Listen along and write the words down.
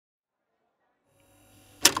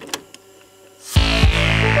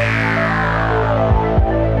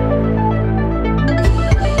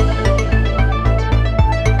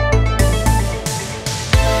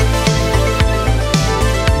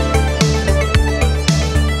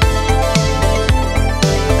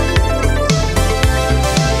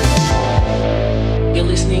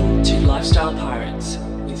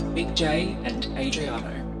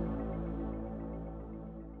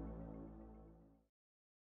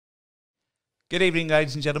Good evening,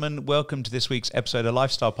 ladies and gentlemen. Welcome to this week's episode of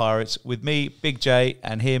Lifestyle Pirates with me, Big J,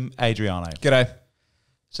 and him, Adriano. G'day.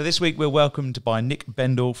 So this week we're welcomed by Nick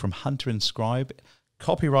Bendel from Hunter and Scribe,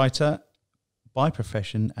 copywriter by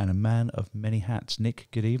profession and a man of many hats. Nick,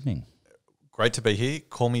 good evening. Great to be here.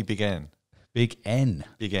 Call me Big N. Big N.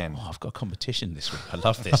 Big N. Oh, I've got competition this week. I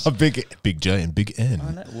love this. Big J and Big N.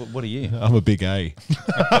 What are you? I'm a big A.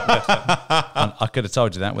 I could have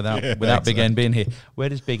told you that without Big N being here. Where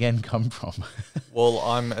does Big N come from? Well,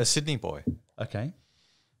 I'm a Sydney boy. Okay.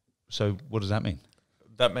 So what does that mean?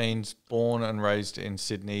 That means born and raised in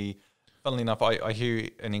Sydney. Funnily enough, I hear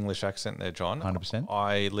an English accent there, John. 100%.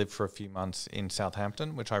 I lived for a few months in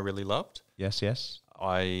Southampton, which I really loved. Yes.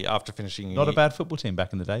 After finishing... Not a bad football team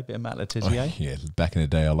back in the day. Bit of Matt Letizia. Oh, yeah, back in the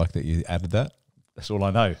day, I like that you added that. That's all I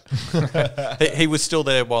know. He was still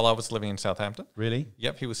there while I was living in Southampton. Really?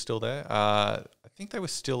 Yep, he was still there. I think they were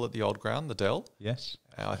still at the old ground, the Dell. Yes.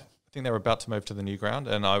 I think they were about to move to the new ground,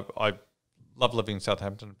 and I love living in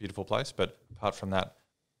Southampton, a beautiful place, but apart from that,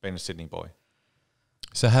 being a Sydney boy.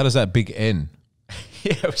 So how does that Big N?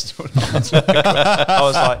 Yeah, I was still answering. I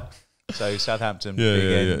was like, so Southampton,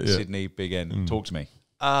 Big N, Sydney, Big N. Talk to me.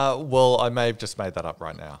 Well, I may have just made that up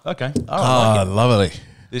right now. Okay. All right, Lovely.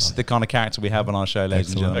 This is the kind of character we have on our show, ladies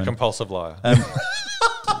and A gentlemen. compulsive liar. We're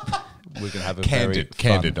going to have a very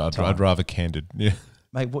Candid. fun time. I'd rather candid. Yeah.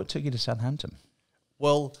 Mate, what took you to Southampton?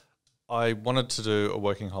 Well, I wanted to do a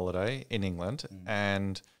working holiday in England,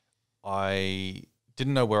 and I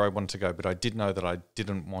didn't know where I wanted to go, but I did know that I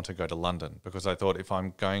didn't want to go to London because I thought if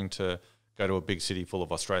I'm going to go to a big city full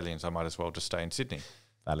of Australians, I might as well just stay in Sydney.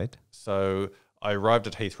 Valid. So I arrived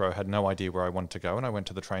at Heathrow, had no idea where I wanted to go, and I went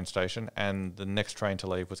to the train station, and the next train to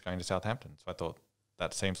leave was going to Southampton. So I thought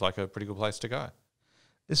that seems like a pretty good place to go.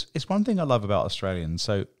 It's one thing I love about Australians.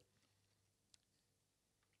 So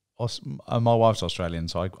my wife's Australian,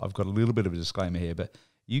 so I've got a little bit of a disclaimer here, but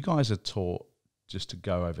you guys are taught just to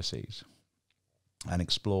go overseas and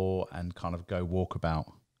explore and kind of go walkabout,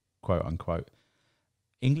 quote unquote.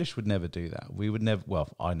 English would never do that. We would never,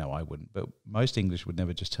 well, I know I wouldn't, but most English would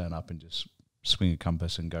never just turn up and just swing a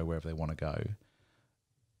compass and go wherever they want to go.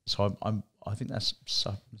 So I think that's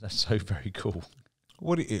so very cool.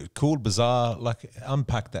 Cool, bizarre, like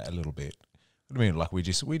unpack that a little bit. What do you mean? Like we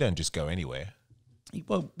don't just go anywhere.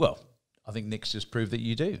 Well, I think Nick's just proved that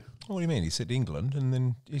you do. What do you mean? He said England, and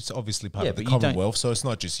then it's obviously part of the but you Commonwealth, so it's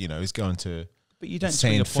not just, he's going to... But you don't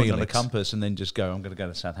swing a point on a compass and then just go, I'm going to go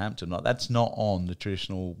to Southampton. Like, that's not on the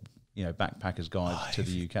traditional, backpacker's guide to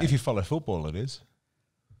the UK. If you follow football, it is.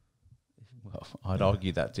 Well, I'd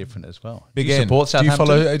argue that different as well. Big do you N. support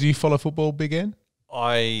Southampton? Do you follow football, Big N?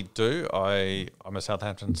 I do. I'm a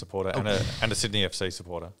Southampton supporter and a Sydney FC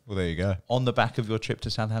supporter. Well, there you go. On the back of your trip to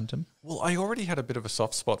Southampton? Well, I already had a bit of a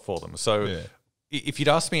soft spot for them. So if you'd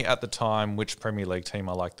asked me at the time which Premier League team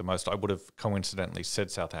I liked the most, I would have coincidentally said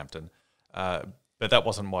Southampton. But that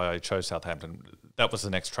wasn't why I chose Southampton. That was the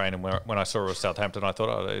next train. And when I saw it was Southampton, I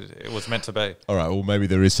thought it was meant to be. All right. Well, maybe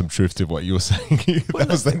there is some truth to what you were saying. That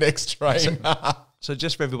was the next train. So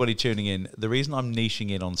just for everybody tuning in, the reason I'm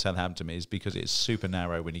niching in on Southampton is because it's super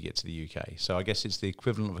narrow when you get to the UK. So I guess it's the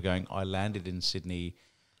equivalent of going, I landed in Sydney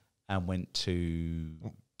and went to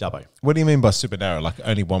Dubbo. What do you mean by super narrow? Like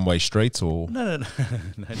only one-way streets or? No.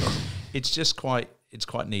 It's just quite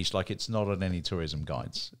niche. Like it's not on any tourism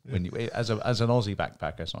guides. When you, as an Aussie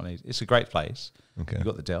backpacker, it's a great place. Okay. You've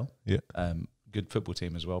got the Dell. Yeah. Good football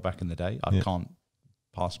team as well back in the day. I can't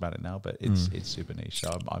pass about it now, but it's super niche.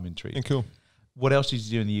 So I'm intrigued. Yeah, cool. What else did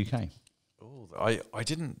you do in the UK? Oh, I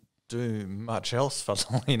didn't do much else,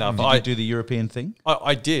 funnily enough. Did you do the European thing?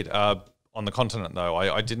 I did. On the continent, though,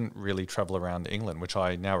 I didn't really travel around England, which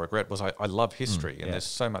I now regret. I love history, and there's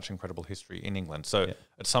so much incredible history in England. So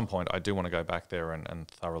at some point, I do want to go back there and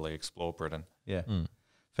thoroughly explore Britain. Yeah,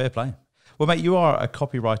 fair play. Well, mate, you are a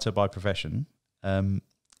copywriter by profession.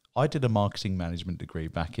 I did a marketing management degree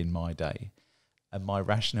back in my day, and my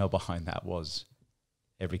rationale behind that was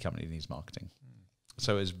every company needs marketing.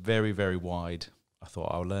 So it's very, very wide. I thought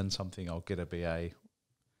I'll learn something, I'll get a BA,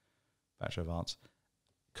 Bachelor of Arts.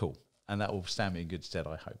 Cool. And that will stand me in good stead,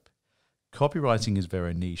 I hope. Copywriting is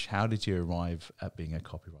very niche. How did you arrive at being a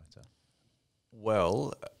copywriter?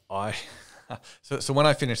 Well, so when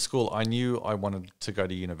I finished school, I knew I wanted to go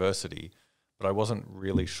to university, but I wasn't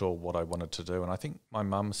really sure what I wanted to do. And I think my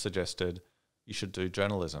mum suggested you should do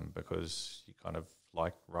journalism because you kind of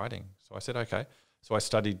like writing. So I said, okay. So I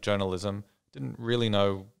studied journalism, didn't really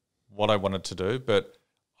know what I wanted to do, but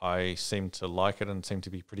I seemed to like it and seemed to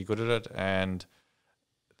be pretty good at it. And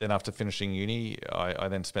then after finishing uni, I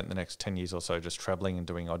then spent the next 10 years or so just traveling and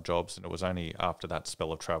doing odd jobs. And it was only after that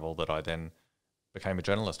spell of travel that I then became a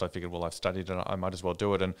journalist. I figured, well, I've studied it, I might as well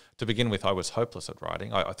do it. And to begin with, I was hopeless at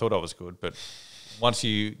writing. I thought I was good, but once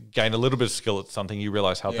you gain a little bit of skill at something, you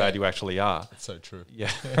realize how bad you actually are. That's so true.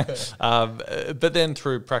 Yeah. But then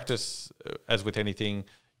through practice, as with anything,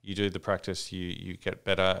 you do the practice, you get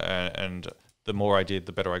better. And the more I did,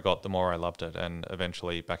 the better I got, the more I loved it. And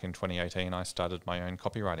eventually, back in 2018, I started my own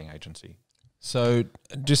copywriting agency. So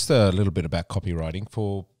just a little bit about copywriting.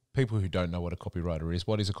 For people who don't know what a copywriter is,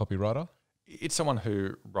 what is a copywriter? It's someone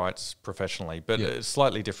who writes professionally, but it's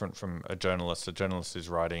slightly different from a journalist. A journalist is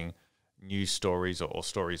writing news stories or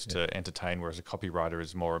stories to entertain, whereas a copywriter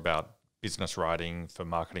is more about business writing for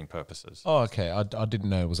marketing purposes. Oh, okay. I didn't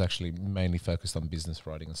know it was actually mainly focused on business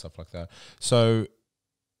writing and stuff like that. So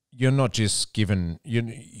you're not just given you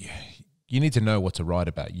need to know what to write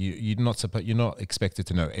about. You're not expected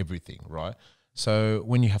to know everything, right? So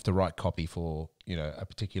when you have to write copy for a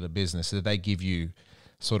particular business, so they give you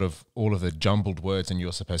sort of all of the jumbled words, and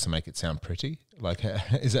you're supposed to make it sound pretty. Like,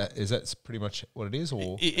 is that pretty much what it is?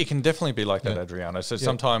 Or it can definitely be like that, Adriano. So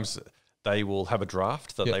sometimes they will have a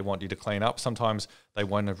draft that they want you to clean up. Sometimes they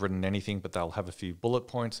won't have written anything, but they'll have a few bullet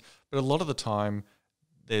points. But a lot of the time,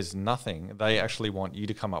 there's nothing. They actually want you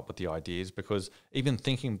to come up with the ideas, because even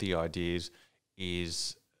thinking of the ideas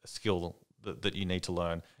is a skill that you need to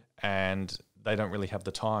learn, and they don't really have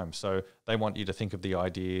the time. So they want you to think of the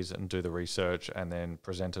ideas and do the research and then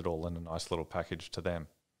present it all in a nice little package to them.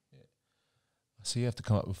 So you have to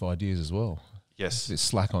come up with ideas as well. Yes. It's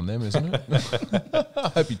slack on them, isn't it? I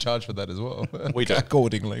hope you charge for that as well. We do.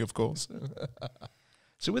 Accordingly, of course.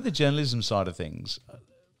 So with the journalism side of things,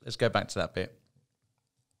 let's go back to that bit.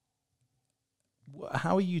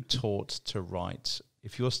 How are you taught to write?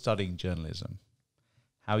 If you're studying journalism,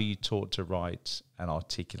 how are you taught to write and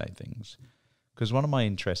articulate things? Because one of my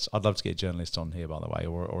interests, I'd love to get a journalist on here, by the way,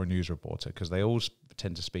 or a news reporter, because they all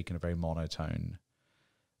tend to speak in a very monotone,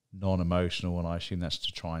 non-emotional, and I assume that's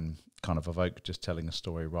to try and kind of evoke just telling a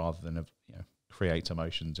story rather than create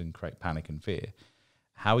emotions and create panic and fear.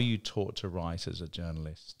 How are you taught to write as a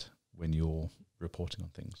journalist when you're reporting on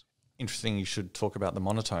things? Interesting you should talk about the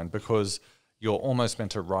monotone, because you're almost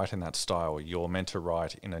meant to write in that style. You're meant to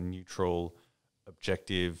write in a neutral,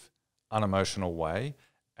 objective, unemotional way,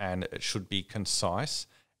 and it should be concise.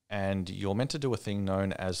 And you're meant to do a thing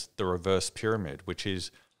known as the reverse pyramid, which is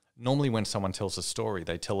normally when someone tells a story,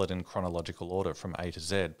 they tell it in chronological order from A to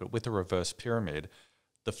Z. But with a reverse pyramid,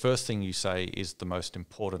 the first thing you say is the most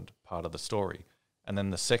important part of the story. And then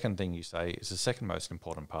the second thing you say is the second most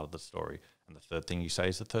important part of the story. And the third thing you say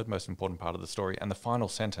is the third most important part of the story. And the final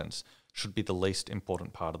sentence should be the least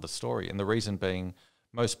important part of the story. And the reason being,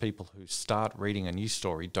 most people who start reading a news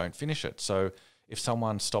story don't finish it. So if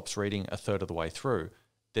someone stops reading a third of the way through,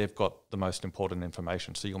 they've got the most important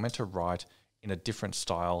information. So you're meant to write in a different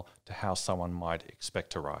style to how someone might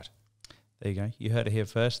expect to write. There you go. You heard it here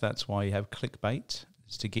first. That's why you have clickbait.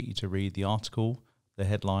 It's to get you to read the article, the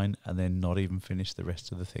headline, and then not even finish the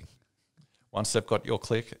rest of the thing. Once they've got your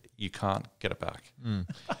click, you can't get it back.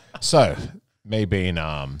 So, me being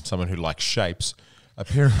someone who likes shapes, a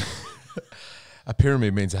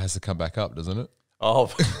pyramid means it has to come back up, doesn't it?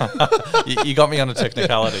 Oh, you got me on a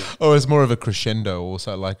technicality. Or it's more of a crescendo,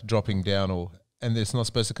 also like dropping down, and it's not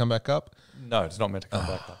supposed to come back up? No, it's not meant to come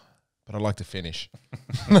back up. But I like to finish.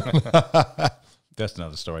 That's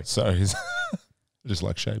another story. So, just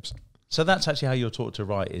like shapes. So that's actually how you're taught to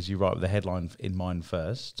write, is you write with the headline in mind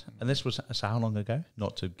first. And this was, so how long ago?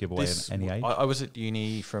 Not to give away any age. I was at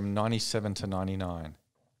uni from 97 to 99.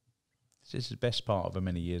 This is the best part of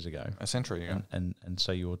many years ago. A century ago. And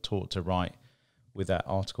so you were taught to write with that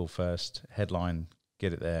article first, headline,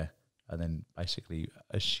 get it there, and then basically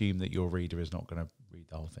assume that your reader is not going to read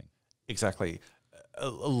the whole thing. Exactly. A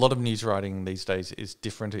lot of news writing these days is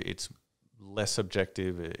different. It's less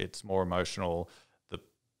objective. It's more emotional. The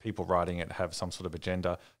people writing it have some sort of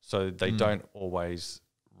agenda. So they don't always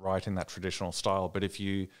write in that traditional style. But if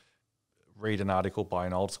you read an article by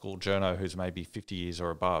an old school journo who's maybe 50 years or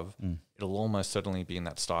above, it'll almost certainly be in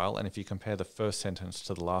that style. And if you compare the first sentence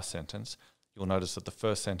to the last sentence, you'll notice that the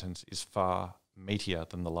first sentence is far meatier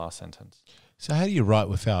than the last sentence. So how do you write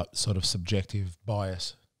without sort of subjective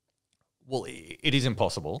bias? Well, it is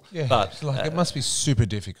impossible. Yeah, but it must be super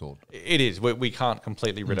difficult. It is. We can't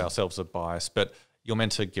completely rid ourselves of bias, but you're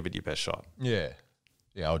meant to give it your best shot. Yeah.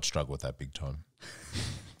 Yeah, I would struggle with that big time.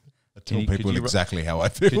 I tell Could people you exactly how I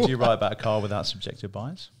feel. Could you write about a car without subjective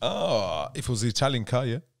bias? Oh, if it was the Italian car,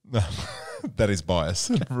 yeah. That is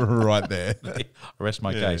bias right there. I rest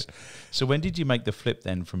my case. So when did you make the flip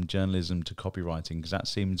then from journalism to copywriting? Because that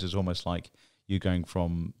seems as almost like you going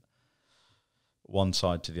from one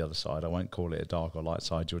side to the other side. I won't call it a dark or light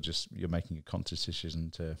side. You're making a conscious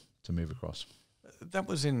decision to move across. That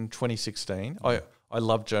was in 2016. I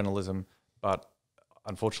love journalism, but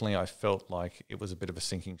unfortunately I felt like it was a bit of a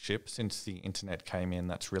sinking ship. Since the internet came in,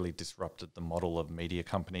 that's really disrupted the model of media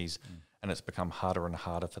companies, and it's become harder and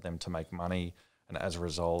harder for them to make money. And as a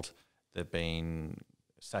result, they've been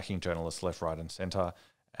sacking journalists left, right and centre.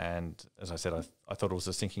 And as I said, I thought it was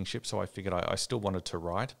a sinking ship, so I figured I still wanted to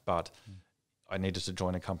write, but I needed to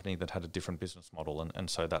join a company that had a different business model. And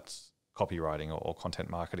so that's copywriting or content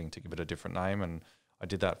marketing, to give it a different name. And I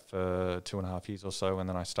did that for 2.5 years or so, and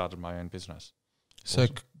then I started my own business. So,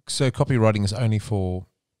 so copywriting is only for,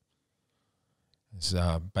 as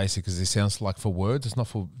basic as it sounds like, for words. It's not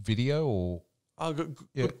for video, or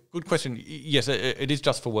Good question. Yes, it is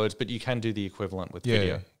just for words, but you can do the equivalent with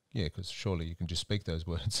video. Yeah, because surely you can just speak those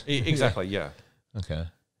words. Exactly. Yeah. Okay.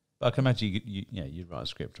 But I can imagine you'd write a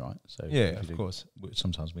script, right? So of course.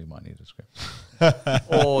 Sometimes we might need a script.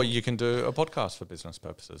 Or you can do a podcast for business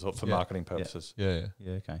purposes or for marketing purposes. Yeah.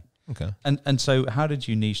 Okay. And so how did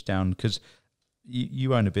you niche down? Because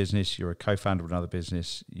you own a business, you're a co-founder of another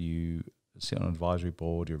business, you sit on an advisory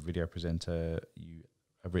board, you're a video presenter, you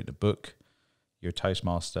have written a book, you're a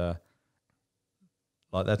Toastmaster.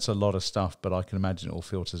 Like, that's a lot of stuff, but I can imagine it all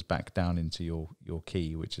filters back down into your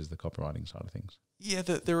key, which is the copywriting side of things. Yeah,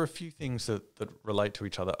 there are a few things that relate to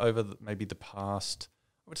each other. Over maybe the past,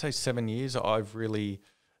 I would say 7 years, I've really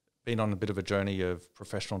been on a bit of a journey of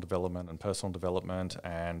professional development and personal development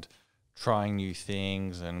and trying new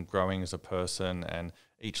things and growing as a person, and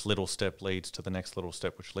each little step leads to the next little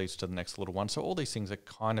step, which leads to the next little one. So all these things are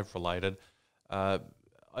kind of related.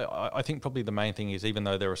 I think probably the main thing is, even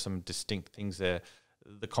though there are some distinct things there,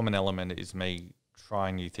 the common element is me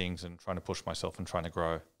trying new things and trying to push myself and trying to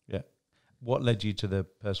grow. Yeah. What led you to the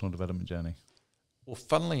personal development journey? Well,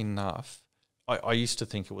 funnily enough, I used to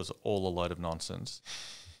think it was all a load of nonsense.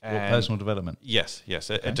 What, personal development? Yes.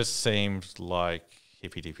 Okay. It just seemed like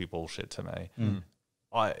hippy-dippy bullshit to me.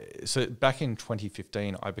 So back in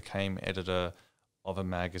 2015, I became editor of a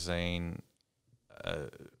magazine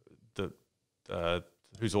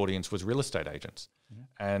whose audience was real estate agents.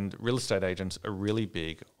 And real estate agents are really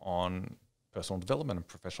big on personal development and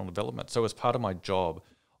professional development. So as part of my job,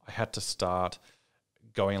 I had to start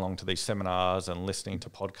going along to these seminars and listening to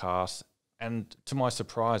podcasts. And to my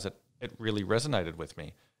surprise, it really resonated with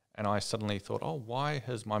me. And I suddenly thought, why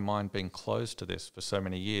has my mind been closed to this for so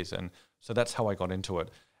many years? And so that's how I got into it.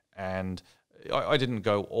 And I didn't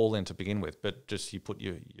go all in to begin with, but just you put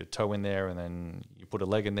your toe in there, and then you put a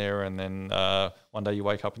leg in there, and then one day you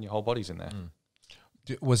wake up and your whole body's in there.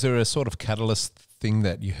 Was there a sort of catalyst thing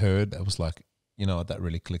that you heard that was like, you know, that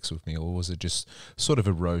really clicks with me, or was it just sort of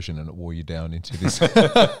erosion and it wore you down into this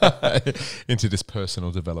into this personal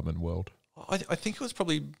development world? I think it was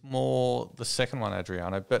probably more the second one,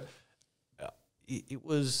 Adriano, but it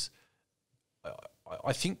was,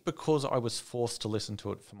 I think because I was forced to listen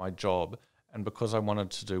to it for my job, and because I wanted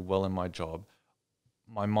to do well in my job,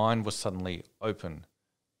 my mind was suddenly open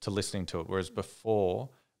to listening to it, whereas before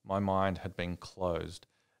my mind had been closed.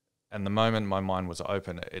 And the moment my mind was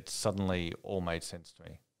open, it suddenly all made sense to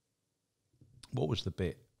me. What was the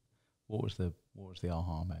bit? What was the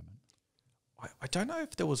aha moment? I don't know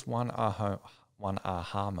if there was one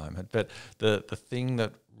aha moment, but the thing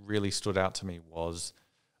that really stood out to me was,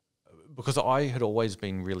 because I had always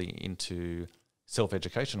been really into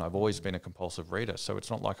self-education. I've always been a compulsive reader, so it's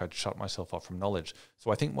not like I'd shut myself off from knowledge.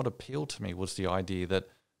 So I think what appealed to me was the idea that,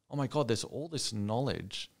 oh my God, there's all this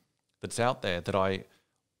knowledge that's out there that I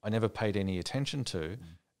never paid any attention to.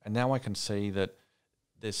 And now I can see that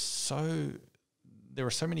there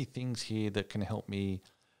are so many things here that can help me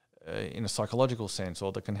in a psychological sense,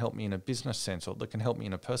 or that can help me in a business sense, or that can help me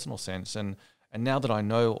in a personal sense. And now that I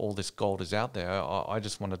know all this gold is out there, I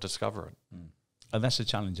just want to discover it. And that's a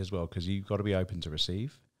challenge as well, because you've got to be open to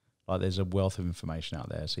receive. Like, there's a wealth of information out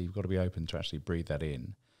there, so you've got to be open to actually breathe that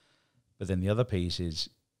in. But then the other piece is,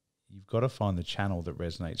 you've got to find the channel that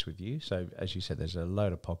resonates with you. So as you said, there's a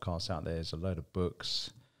load of podcasts out there, there's a load of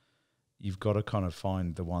books. You've got to kind of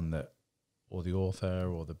find the one that, or the author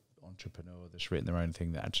or the entrepreneur that's written their own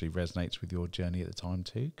thing that actually resonates with your journey at the time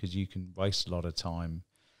too, because you can waste a lot of time,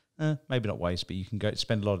 maybe not waste, but you can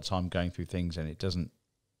spend a lot of time going through things and it doesn't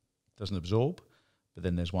absorb. But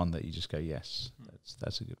then there's one that you just go, yes,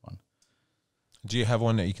 that's a good one. Do you have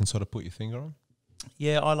one that you can sort of put your finger on?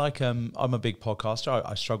 Yeah, I like, I'm a big podcaster.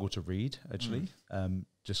 I struggle to read, actually,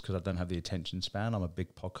 just because I don't have the attention span. I'm a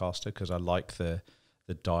big podcaster because I like the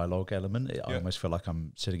dialogue element. I almost feel like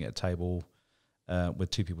I'm sitting at a table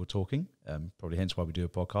with two people talking, probably hence why we do a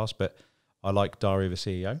podcast. But I like Diary of a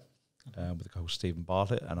CEO. with a guy called Stephen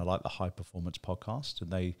Bartlett, and I like the High Performance podcast,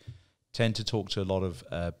 and they tend to talk to a lot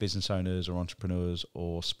of business owners or entrepreneurs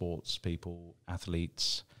or sports people,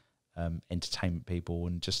 athletes, entertainment people,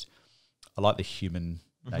 and just I like the human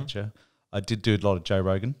nature. I did do a lot of Joe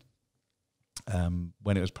Rogan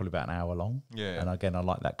when it was probably about an hour long. Yeah. And again, I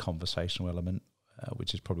like that conversational element,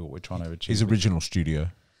 which is probably what we're trying to achieve. His original studio.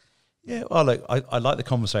 Yeah, well, like I like the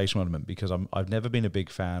conversational element because I've never been a big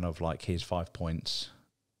fan of like here's 5 points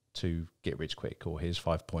to get rich quick, or here's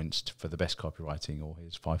 5 points for the best copywriting, or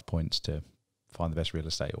here's 5 points to find the best real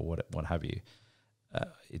estate, or what have you.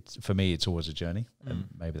 It's for me, it's always a journey, and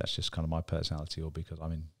maybe that's just kind of my personality, or because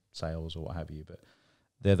I'm in sales or what have you. But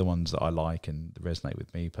they're the ones that I like and resonate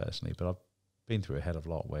with me personally. But I've been through a hell of a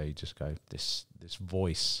lot where you just go, this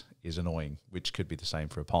voice is annoying, which could be the same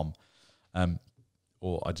for a POM.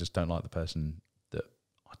 Or I just don't like the person that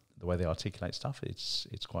the way they articulate stuff.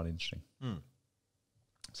 It's quite interesting.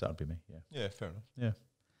 So that'd be me. Yeah, fair enough.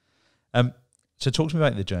 Yeah. So talk to me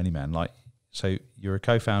about the journey, man. Like, so you're a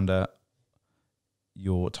co-founder,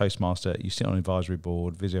 you're Toastmaster, you sit on an advisory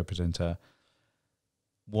board, video presenter.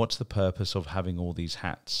 What's the purpose of having all these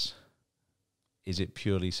hats? Is it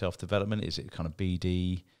purely self-development? Is it kind of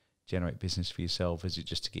BD, generate business for yourself? Is it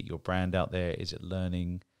just to get your brand out there? Is it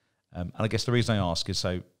learning? And I guess the reason I ask is,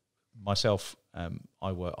 so myself, I'm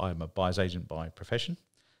a buyer's agent by profession.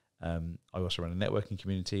 I also run a networking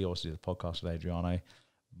community. I also do the podcast with Adriano.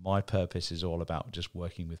 My purpose is all about just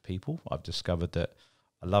working with people. I've discovered that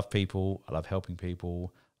I love people. I love helping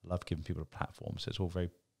people. I love giving people a platform. So it's all very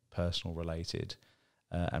personal related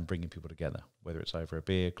and bringing people together, whether it's over a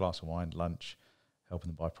beer, glass of wine, lunch, helping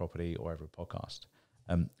them buy property, or over a podcast.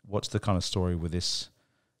 What's the kind of story with this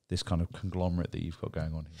kind of conglomerate that you've got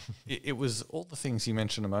going on here? It was all the things you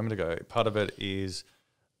mentioned a moment ago. Part of it is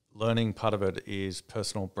learning, part of it is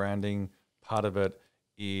personal branding, part of it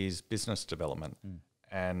is business development,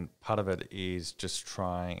 and part of it is just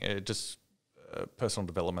personal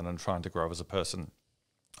development and trying to grow as a person.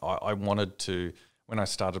 I wanted to, when I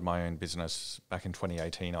started my own business back in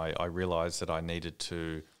 2018, I realised that I needed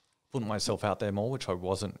to put myself out there more, which I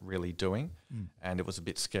wasn't really doing. And it was a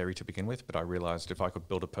bit scary to begin with, but I realised if I could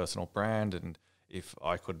build a personal brand and if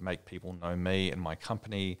I could make people know me and my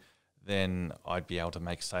company, then I'd be able to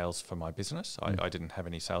make sales for my business. I didn't have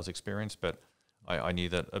any sales experience, but I knew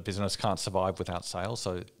that a business can't survive without sales.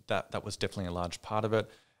 So that was definitely a large part of it.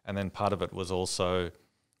 And then part of it was also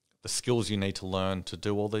the skills you need to learn to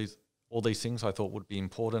do all these things I thought would be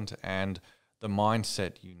important, and the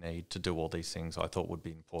mindset you need to do all these things I thought would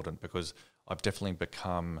be important, because I've definitely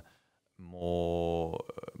become more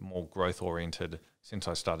growth oriented since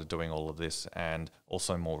I started doing all of this, and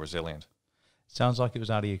also more resilient. Sounds like it was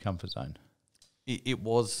out of your comfort zone. It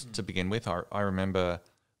was to begin with. I remember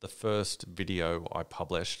the first video I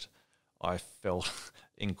published, I felt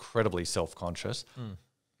incredibly self-conscious.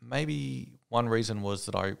 Maybe one reason was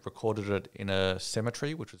that I recorded it in a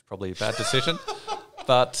cemetery, which was probably a bad decision.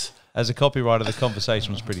 But as a copywriter, the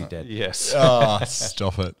conversation was pretty dead. Yes.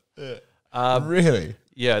 Stop it. Really?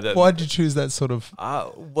 Yeah. Why did you choose that sort of...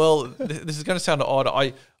 Well, this is going to sound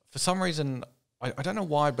odd. For some reason, I don't know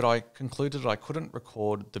why, but I concluded I couldn't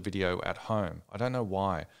record the video at home. I don't know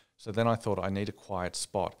why. So then I thought I need a quiet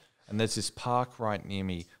spot. And there's this park right near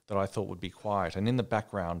me that I thought would be quiet. And in the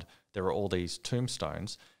background, there are all these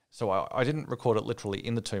tombstones. So I didn't record it literally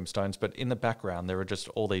in the tombstones, but in the background, there are just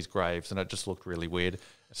all these graves, and it just looked really weird.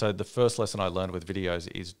 So the first lesson I learned with videos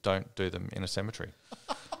is don't do them in a cemetery.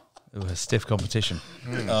 It was a stiff competition.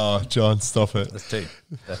 Oh, John, stop it.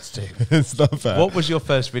 That's two. It's not fair. What was your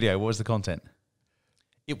first video? What was the content?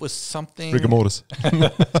 It was something... Rigor mortis.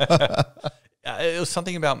 It was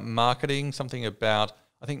something about marketing, something about,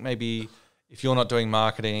 I think maybe if you're not doing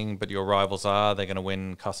marketing but your rivals are, they're going to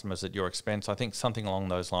win customers at your expense. I think something along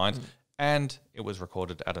those lines. And it was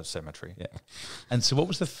recorded at a cemetery. Yeah. And so what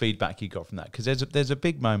was the feedback you got from that? Because there's a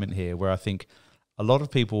big moment here where I think a lot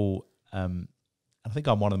of people, I think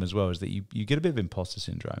I'm one of them as well, is that you get a bit of imposter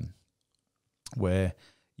syndrome where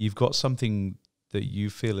you've got something that you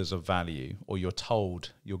feel is of value, or you're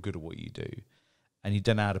told you're good at what you do, and you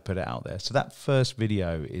don't know how to put it out there. So that first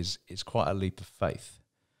video is quite a leap of faith.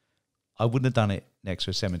 I wouldn't have done it next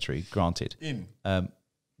to a cemetery, granted.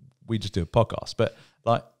 We just do a podcast. But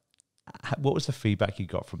like, what was the feedback you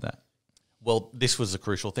got from that? Well, this was the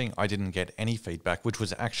crucial thing. I didn't get any feedback, which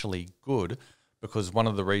was actually good, because one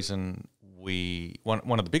of the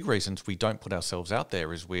big reasons we don't put ourselves out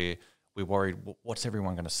there is we're worried, what's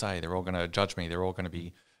everyone going to say? They're all going to judge me. They're all going to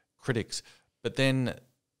be critics. But then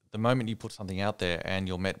the moment you put something out there and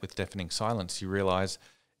you're met with deafening silence, you realize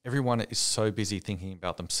everyone is so busy thinking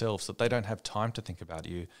about themselves that they don't have time to think about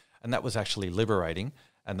you. And that was actually liberating,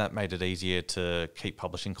 and that made it easier to keep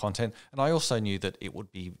publishing content. And I also knew that it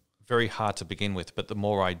would be very hard to begin with, but the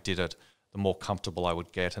more I did it, the more comfortable I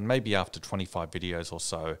would get. And maybe after 25 videos or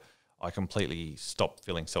so, I completely stopped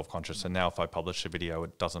feeling self-conscious. And now if I publish a video,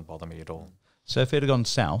 it doesn't bother me at all. So if it had gone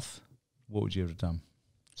south, what would you have done?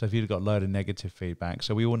 So if you'd have got a load of negative feedback,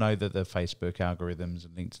 so we all know that the Facebook algorithms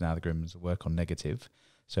and LinkedIn algorithms work on negative.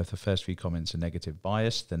 So if the first few comments are negative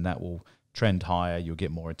biased, then that will trend higher, you'll get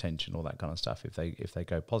more attention, all that kind of stuff. If they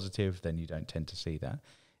go positive, then you don't tend to see that.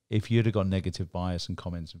 If you'd have got negative bias and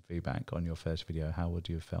comments and feedback on your first video, how would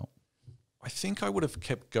you have felt? I think I would have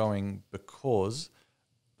kept going because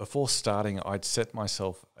before starting, I'd set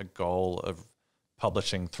myself a goal of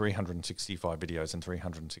publishing 365 videos in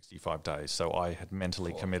 365 days. So I had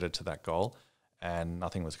mentally committed to that goal, and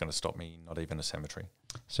nothing was going to stop me, not even a cemetery.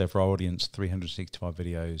 So for our audience, 365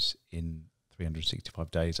 videos in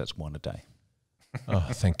 365 days, that's one a day. Oh,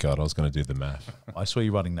 thank God, I was going to do the math. I saw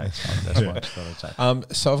you writing notes. That's why I just thought I'd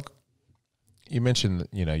say. So you mentioned,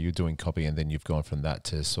 you're doing copy, and then you've gone from that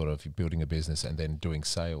to sort of building a business and then doing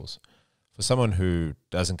sales. For someone who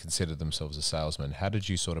doesn't consider themselves a salesman, how did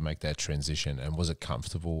you sort of make that transition, and was it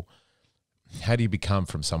comfortable? How do you become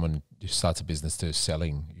from someone who starts a business to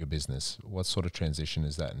selling your business? What sort of transition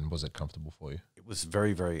is that, and was it comfortable for you? It was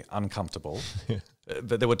very, very uncomfortable.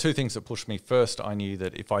 But there were two things that pushed me. First, I knew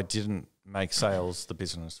that if I didn't make sales, the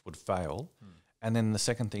business would fail. And then the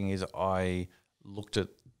second thing is I looked at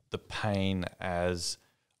the pain as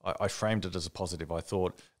I framed it as a positive. I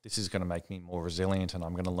thought this is going to make me more resilient, and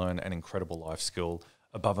I'm going to learn an incredible life skill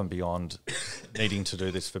above and beyond needing to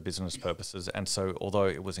do this for business purposes. And so although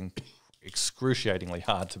it was excruciatingly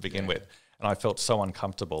hard to begin with, and I felt so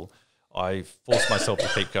uncomfortable, I forced myself to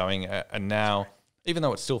keep going. And now, even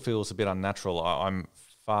though it still feels a bit unnatural, I'm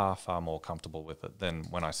far, far more comfortable with it than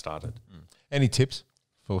when I started. Any tips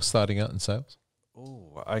for starting out in sales?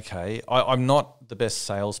 Oh, okay. I'm not the best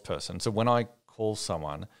salesperson. So when I call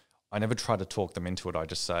someone, I never try to talk them into it. I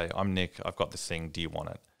just say, I'm Nick, I've got this thing, do you want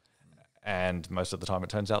it? And most of the time it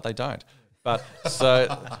turns out they don't. But so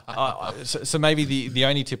maybe the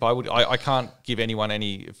only tip I can't give anyone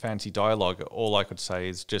any fancy dialogue. All I could say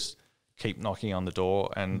is just keep knocking on the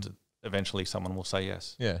door, and eventually someone will say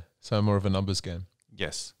yes. Yeah, so more of a numbers game.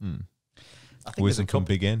 Yes. I think Wisdom from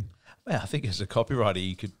Big N. Yeah, I think as a copywriter,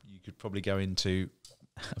 you could probably go into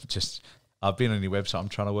I've been on your website, I'm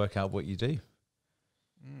trying to work out what you do.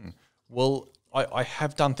 Well, I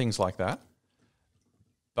have done things like that,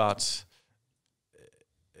 but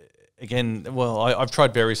again, I've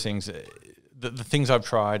tried various things. The things I've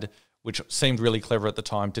tried, which seemed really clever at the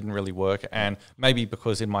time, didn't really work, and maybe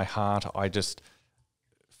because in my heart I just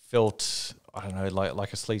felt, I don't know,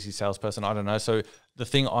 like a sleazy salesperson. I don't know. So the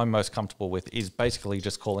thing I'm most comfortable with is basically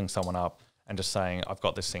just calling someone up and just saying, I've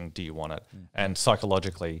got this thing, do you want it? And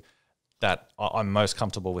psychologically, that I'm most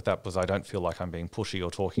comfortable with that because I don't feel like I'm being pushy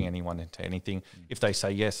or talking anyone into anything. If they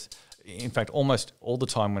say yes, in fact, almost all the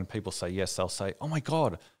time when people say yes, they'll say, oh my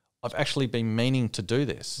God, I've actually been meaning to do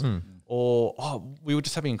this. Or, oh, we were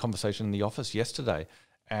just having a conversation in the office yesterday.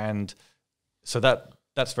 And so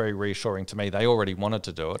that's very reassuring to me. They already wanted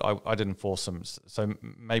to do it. I didn't force them. So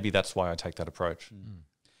maybe that's why I take that approach.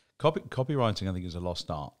 Copywriting, I think, is a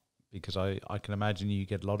lost art, because I can imagine you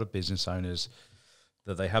get a lot of business owners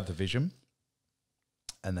that they have the vision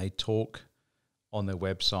and they talk on their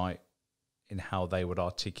website in how they would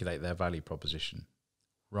articulate their value proposition.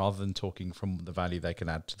 Rather than talking from the value they can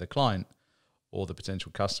add to the client or the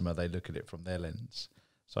potential customer, they look at it from their lens.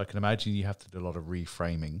 So I can imagine you have to do a lot of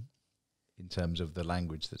reframing in terms of the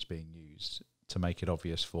language that's being used to make it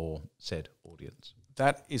obvious for said audience.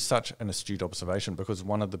 That is such an astute observation, because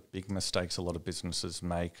one of the big mistakes a lot of businesses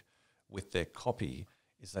make with their copy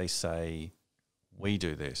is they say, we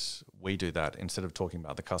do this, we do that, instead of talking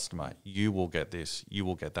about the customer. You will get this, you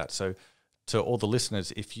will get that. So to all the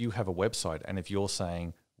listeners, if you have a website and if you're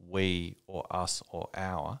saying we or us or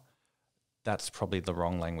our, that's probably the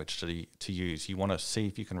wrong language to use. You want to see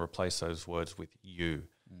if you can replace those words with you.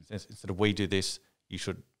 Instead of we do this, you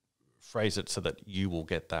should phrase it so that you will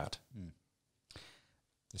get that.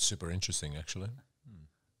 It's super interesting, actually.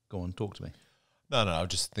 Go on, talk to me. No, I've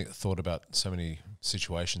just thought about so many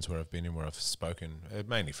situations where I've been in where I've spoken,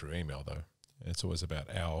 mainly through email though. It's always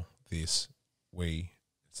about our, this, we.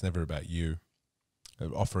 It's never about you.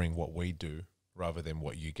 Offering what we do rather than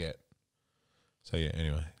what you get. So yeah,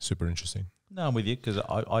 anyway, super interesting. No, I'm with you, because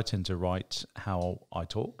I tend to write how I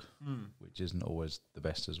talk, which isn't always the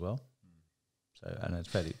best as well. So, and it's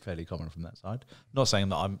fairly common from that side. Not saying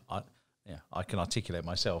that I can articulate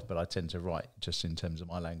myself, but I tend to write just in terms of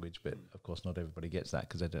my language. But of course, not everybody gets that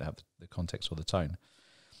because they don't have the context or the tone.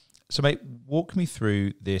 So, mate, walk me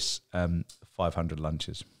through this 500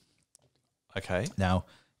 lunches. Okay. Now,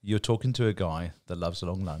 you're talking to a guy that loves a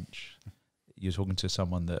long lunch. You're talking to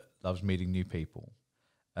someone that loves meeting new people.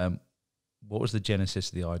 What was the genesis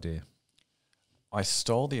of the idea? I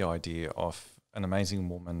stole the idea off an amazing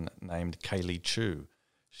woman named Kaylee Chu.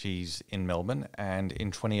 She's in Melbourne, and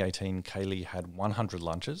in 2018, Kaylee had 100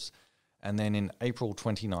 lunches. And then in April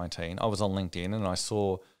 2019, I was on LinkedIn and I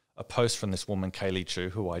saw a post from this woman, Kaylee Chu,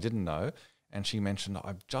 who I didn't know, and she mentioned,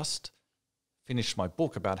 I've just finished my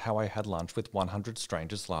book about how I had lunch with 100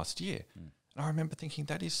 strangers last year. And I remember thinking,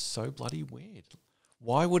 that is so bloody weird.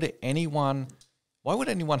 Why would anyone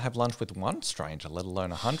have lunch with one stranger, let alone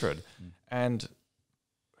 100? And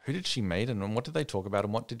who did she meet, and what did they talk about,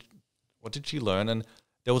 and what did she learn? And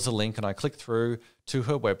there was a link, and I clicked through to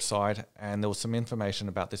her website, and there was some information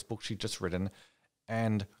about this book she'd just written.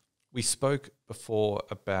 And we spoke before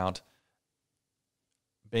about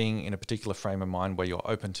being in a particular frame of mind where you're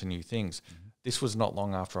open to new things. This was not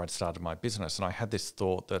long after I'd started my business, and I had this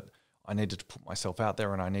thought that I needed to put myself out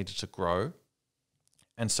there and I needed to grow.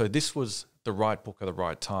 And so this was the right book at the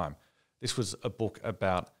right time. This was a book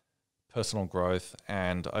about personal growth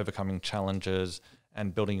and overcoming challenges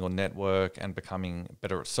and building your network and becoming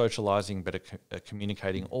better at socializing, better at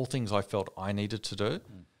communicating, all things I felt I needed to do.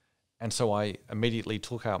 And so I immediately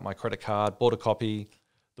took out my credit card, bought a copy.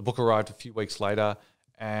 The book arrived a few weeks later.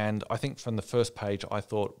 And I think from the first page, I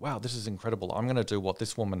thought, wow, this is incredible. I'm going to do what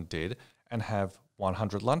this woman did and have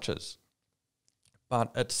 100 lunches.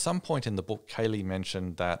 But at some point in the book, Kaylee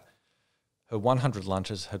mentioned that her 100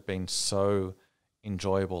 lunches had been so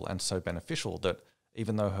enjoyable and so beneficial that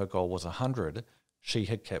even though her goal was 100, she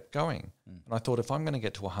had kept going. And I thought, if I'm going to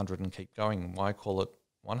get to 100 and keep going, why call it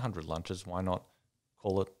 100 lunches? Why not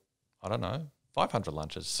call it, I don't know, 500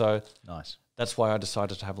 lunches? So Nice. That's why I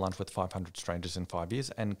decided to have lunch with 500 strangers in 5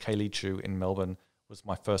 years. And Kaylee Chu in Melbourne was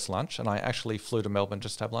my first lunch. And I actually flew to Melbourne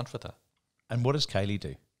just to have lunch with her. And what does Kaylee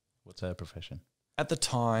do? What's her profession? At the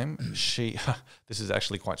time, this is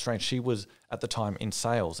actually quite strange. She was at the time in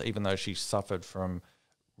sales, even though she suffered from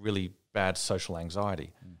really bad social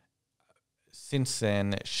anxiety. Since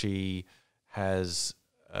then, she has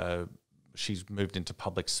she's moved into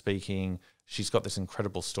public speaking. She's got this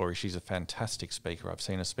incredible story. She's a fantastic speaker. I've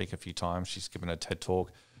seen her speak a few times. She's given a TED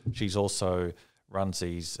Talk. She's also runs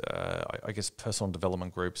these, I guess, personal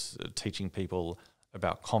development groups, teaching people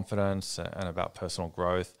about confidence and about personal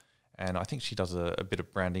growth. And I think she does a bit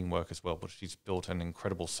of branding work as well, but she's built an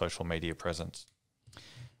incredible social media presence.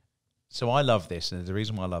 So I love this, and the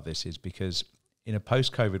reason why I love this is because in a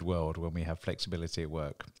post-COVID world, when we have flexibility at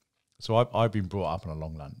work, so I've been brought up on a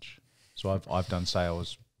long lunch. So I've done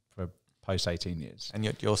sales for post 18 years. And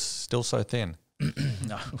yet you're still so thin.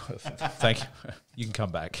 No, thank you. You can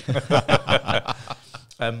come back.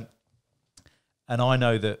 And I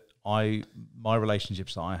know that my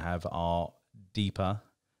relationships that I have are deeper.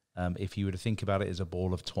 If you were to think about it as a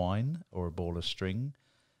ball of twine or a ball of string,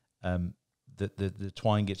 the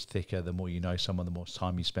twine gets thicker the more you know someone, the more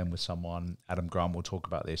time you spend with someone. Adam Grant will talk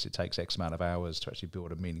about this. It takes X amount of hours to actually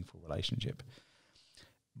build a meaningful relationship.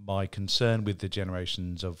 My concern with the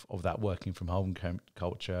generations of that working from home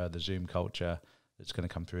culture, the Zoom culture that's going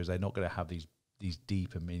to come through, is they're not going to have these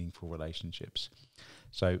deep and meaningful relationships.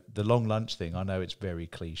 So the long lunch thing, I know it's very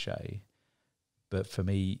cliche, but for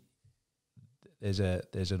me, there's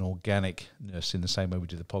an organicness in the same way we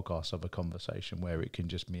do the podcast of a conversation where it can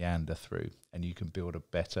just meander through and you can build a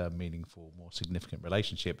better, meaningful, more significant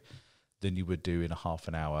relationship than you would do in a half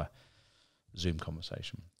an hour Zoom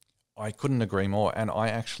conversation. I couldn't agree more. And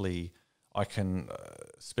I can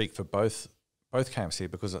speak for both camps here,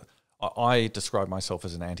 because I describe myself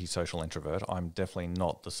as an antisocial introvert. I'm definitely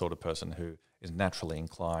not the sort of person who is naturally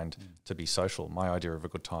inclined to be social. My idea of a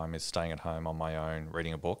good time is staying at home on my own,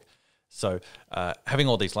 reading a book. So having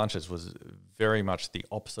all these lunches was very much the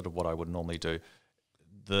opposite of what I would normally do.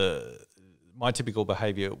 My typical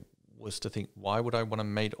behavior was to think, why would I want to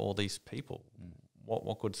meet all these people?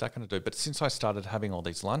 What good's that going to do? But since I started having all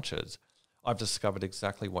these lunches, I've discovered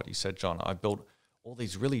exactly what you said, John. I built all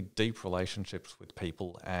these really deep relationships with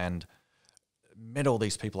people and met all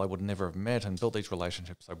these people I would never have met, and built these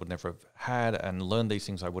relationships I would never have had, and learned these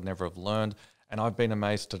things I would never have learned. And I've been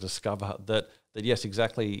amazed to discover that yes,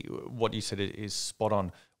 exactly what you said is spot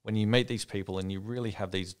on. When you meet these people and you really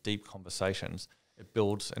have these deep conversations, it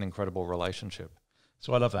builds an incredible relationship.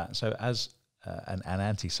 So I love that. So as an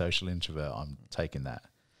antisocial introvert, I'm taking that.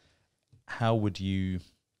 How would you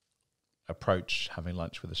approach having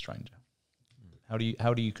lunch with a stranger?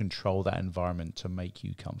 How do you control that environment to make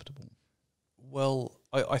you comfortable? Well,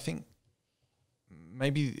 I think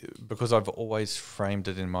maybe because I've always framed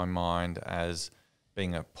it in my mind as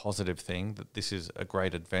being a positive thing, that this is a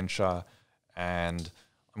great adventure and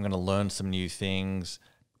I'm going to learn some new things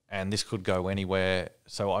and this could go anywhere.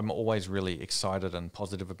 So I'm always really excited and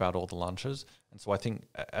positive about all the lunches. And so I think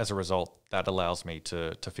as a result, that allows me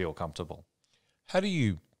to feel comfortable. How do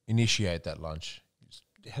you initiate that lunch?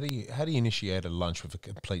 How do you initiate a lunch with a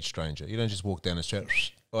complete stranger? You don't just walk down the street,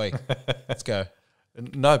 oi, let's go.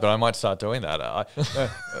 No, but I might start doing that.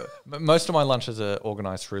 Most of my lunches are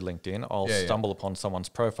organised through LinkedIn. I'll stumble upon someone's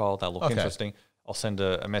profile. They'll look interesting. I'll send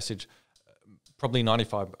a message. Probably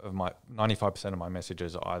 95% of my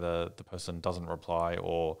messages, either the person doesn't reply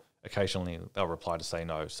or occasionally they'll reply to say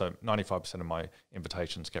no. So 95% of my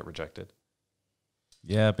invitations get rejected.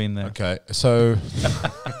 Yeah, I've been there. Okay, so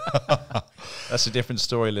that's a different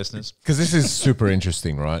story, listeners. Because this is super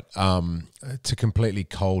interesting, right? To completely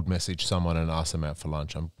cold message someone and ask them out for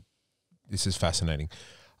lunch. This is fascinating.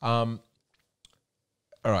 All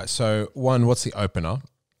right, so one, what's the opener?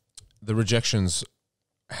 The rejections,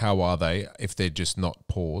 how are they? If they're just not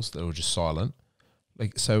paused or just silent,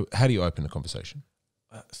 like, so how do you open a conversation?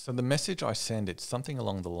 So the message I send, it's something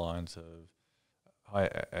along the lines of, "Hi,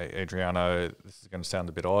 Adriano, this is going to sound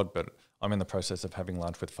a bit odd, but I'm in the process of having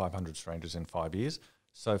lunch with 500 strangers in 5 years.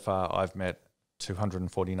 So far, I've met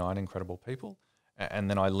 249 incredible people." And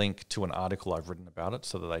then I link to an article I've written about it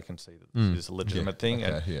so that they can see that this is a legitimate thing.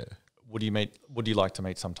 Okay, and would you like to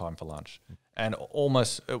meet sometime for lunch? And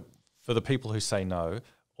almost, for the people who say no,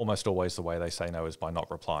 almost always the way they say no is by not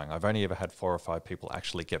replying. I've only ever had 4 or 5 people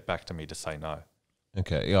actually get back to me to say no.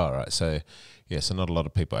 Okay, yeah, all right. So, so not a lot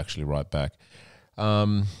of people actually write back.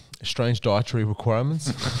 Strange dietary requirements?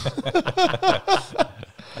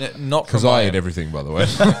 Not because I eat everything, by the way.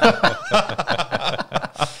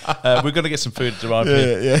 We're going to get some food to arrive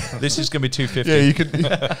here. Yeah. This is going to be 250. Yeah, you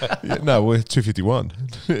can. No, we're 251.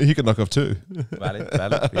 You can knock off 2. Valid.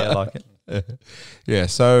 Yeah, I like it. Yeah.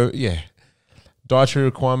 So dietary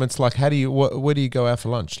requirements. Like, how do you? Where do you go out for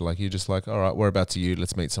lunch? Like, you're just like, all right, whereabouts are you?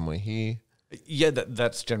 Let's meet somewhere here. Yeah,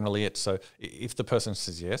 that's generally it. So if the person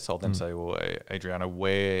says yes, I'll then say, well, Adriano,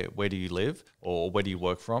 where do you live or where do you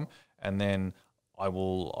work from? And then I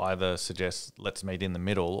will either suggest let's meet in the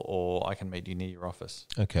middle or I can meet you near your office.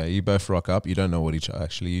 Okay, you both rock up. You don't know what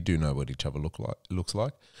you do know what each other looks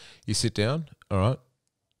like. You sit down. All right.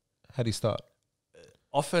 How do you start?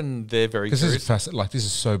 Often they're very curious. This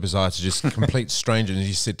is so bizarre to just complete strangers and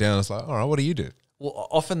you sit down. It's like, all right, what do you do? Well,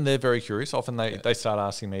 often they're very curious. Often they start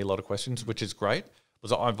asking me a lot of questions, which is great.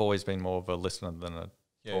 Because I've always been more of a listener than a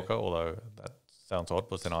talker, although that sounds odd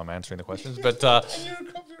because then I'm answering the questions. But you're a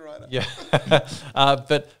copywriter. Yeah.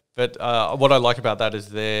 But what I like about that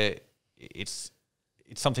is it's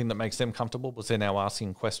something that makes them comfortable because they're now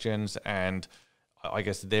asking questions and I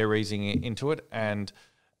guess they're easing into it. And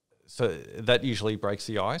so that usually breaks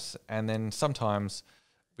the ice. And then sometimes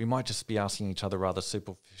we might just be asking each other rather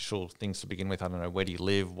superficial things to begin with. I don't know, where do you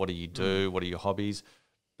live? What do you do? What are your hobbies?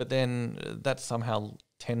 But then that somehow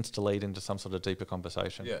tends to lead into some sort of deeper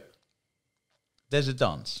conversation. Yeah. There's a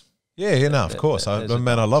dance. Yeah, no, of course. I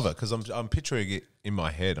love it because I'm picturing it in my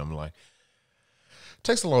head. I'm like, it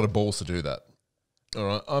takes a lot of balls to do that. All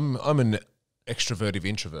right, I'm an extroverted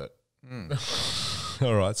introvert.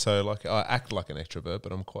 All right, so like I act like an extrovert,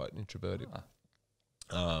 but I'm quite introverted.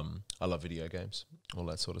 I love video games, all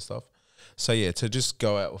that sort of stuff. So yeah, to just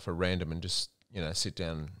go out with a random and just sit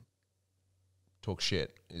down, and talk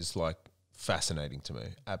shit is like fascinating to me.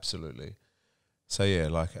 Absolutely. So yeah,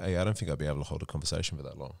 I don't think I'd be able to hold a conversation for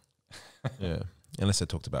that long. Yeah, unless I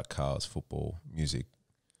talked about cars, football, music,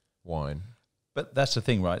 wine. But that's the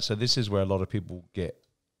thing, right? So this is where a lot of people get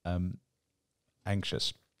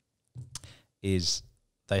anxious, is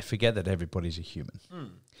they forget that everybody's a human.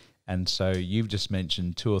 And so you've just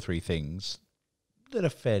mentioned 2 or 3 things that are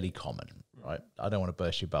fairly common, right? I don't want to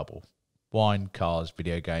burst your bubble. Wine, cars,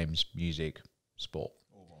 video games, music, sport.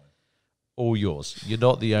 All yours. You're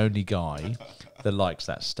not the only guy that likes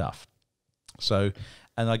that stuff. So,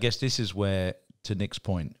 and I guess this is where, to Nick's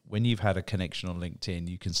point, when you've had a connection on LinkedIn,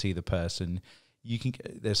 you can see the person.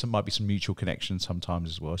 Might be some mutual connections sometimes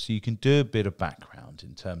as well. So you can do a bit of background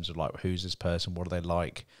in terms of like, who's this person? What are they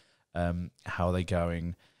like? How are they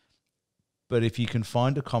going? But if you can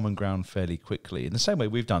find a common ground fairly quickly, in the same way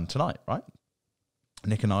we've done tonight, right?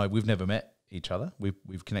 Nick and I, we've never met each other.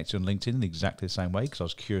 We've connected on LinkedIn in exactly the same way because I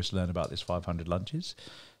was curious to learn about this 500 lunches,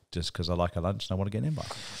 just because I like a lunch and I want to get an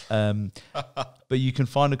invite. But you can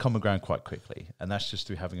find a common ground quite quickly, and that's just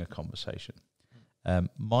through having a conversation.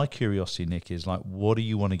 My curiosity, Nick, is like, what do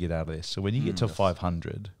you want to get out of this? So when you get to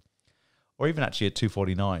 500, or even actually at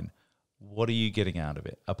 249, what are you getting out of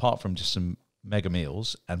it? Apart from just some mega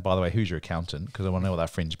meals. And by the way, who's your accountant? Because I want to know what that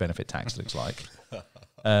fringe benefit tax looks like.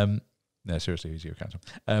 No, seriously, who's your accountant?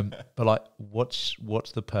 But like, what's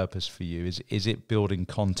the purpose for you? Is it building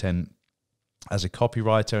content as a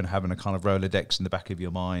copywriter and having a kind of Rolodex in the back of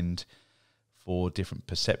your mind for different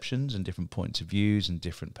perceptions and different points of views and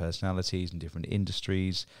different personalities and different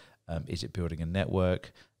industries? Is it building a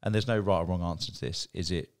network? And there's no right or wrong answer to this.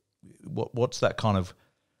 Is it what's that kind of,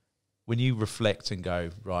 when you reflect and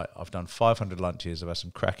go, right, I've done 500 lunches, I've had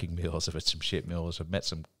some cracking meals, I've had some shit meals, I've met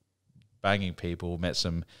some banging people,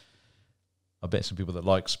 I bet some people that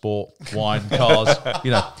like sport, wine, cars,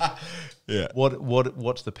 you know. Yeah.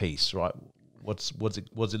 What's the piece, right? What's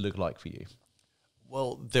it look like for you?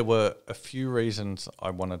 Well, there were a few reasons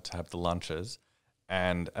I wanted to have the lunches,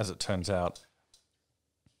 and as it turns out,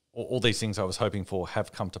 all these things I was hoping for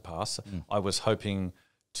have come to pass. I was hoping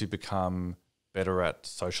to become better at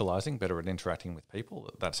socializing, better at interacting with people.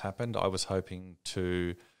 That's happened. I was hoping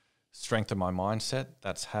to strengthen my mindset.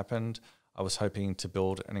 That's happened. I was hoping to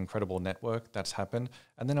build an incredible network. That's happened.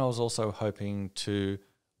 And then I was also hoping to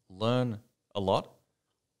learn a lot.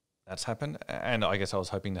 That's happened. And I guess I was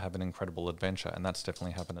hoping to have an incredible adventure, and that's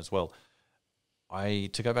definitely happened as well.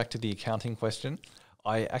 To go back to the accounting question,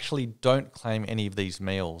 I actually don't claim any of these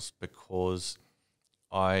meals because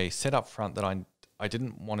I said up front that I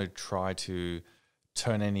didn't want to try to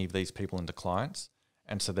turn any of these people into clients.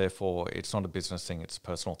 And so therefore it's not a business thing, it's a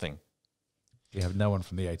personal thing. You have no one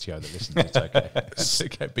from the ATO that listens. It's okay. It's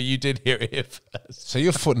okay. But you did hear it first. So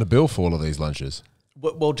you're footing the bill for all of these lunches?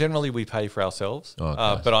 Well, generally we pay for ourselves,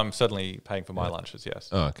 but I'm certainly paying for my lunches, yes.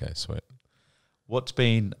 Oh, okay, sweet. What's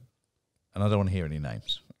been, and I don't want to hear any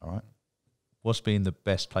names, all right? What's been the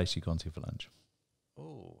best place you've gone to for lunch?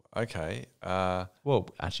 Oh, okay. Well,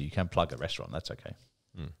 actually, you can plug a restaurant. That's okay.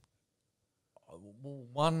 Well,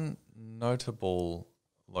 one notable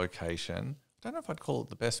location, I don't know if I'd call it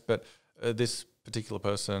the best, but this particular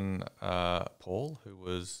person, Paul, who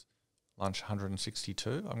was lunch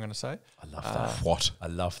 162, I'm going to say. I love that. What? I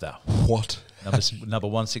love that. What? Number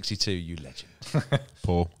 162, you legend.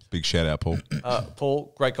 Paul, big shout out, Paul.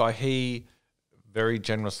 Paul, great guy. He very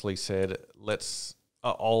generously said,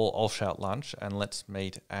 I'll shout lunch and let's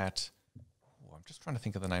meet at, I'm just trying to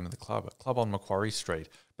think of the name of the club, a club on Macquarie Street.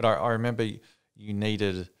 But I remember you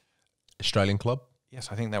needed... Australian Club? Yes,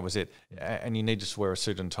 I think that was it. And you needed to wear a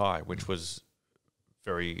suit and tie, which was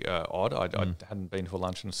very odd. I hadn't been to a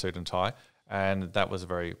lunch in a suit and tie, and that was a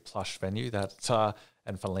very plush venue.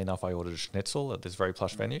 And funnily enough, I ordered a schnitzel at this very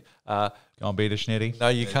plush venue. Can't beat a schnitty. No,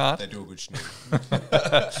 you can't. They do a good schnitzel.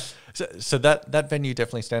 So that venue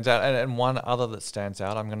definitely stands out. And one other that stands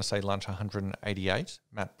out, I'm going to say lunch 188,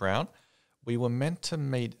 Matt Brown. We were meant to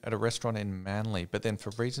meet at a restaurant in Manly, but then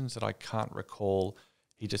for reasons that I can't recall,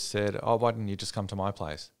 he just said, oh, why didn't you just come to my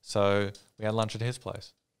place? So we had lunch at his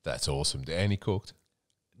place. That's awesome. And he cooked?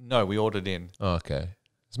 No, we ordered in. Oh, okay.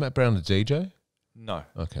 Is Matt Brown a DJ? No.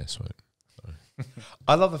 Okay, sweet.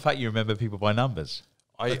 I love the fact you remember people by numbers.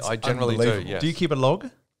 I generally do, yes. Do you keep a log?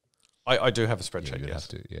 I do have a spreadsheet, Yeah, yes.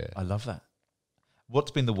 have to, yeah. I love that. What's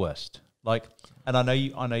been the worst? Like, and I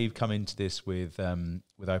know you've come into this with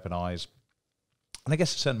open eyes, and I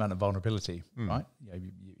guess a certain amount of vulnerability, right? You know,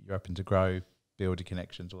 you're open to grow, build your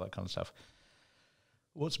connections, all that kind of stuff.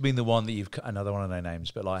 What's been the one that another one of no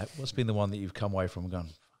names, but like, what's been the one that you've come away from and gone,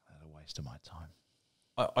 that's a waste of my time?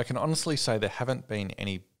 I can honestly say there haven't been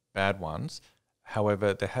any bad ones.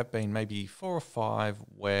 However, there have been maybe 4 or 5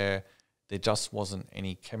 where there just wasn't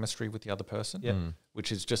any chemistry with the other person,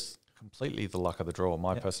 which is just completely the luck of the draw.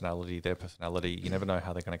 My personality, their personality, you never know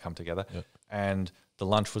how they're going to come together. Yep. And the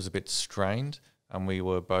lunch was a bit strained, and we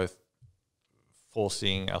were both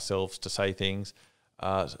forcing ourselves to say things.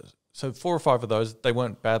 So 4 or 5 of those, they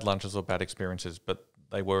weren't bad lunches or bad experiences, but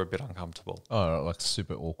they were a bit uncomfortable. Oh, like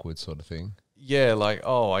super awkward sort of thing. Yeah, like,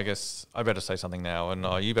 oh, I guess I better say something now,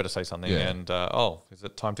 and you better say something, and is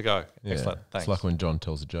it time to go? Yeah. Excellent, thanks. It's like when John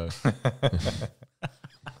tells a joke.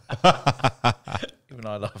 Even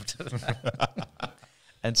I loved it.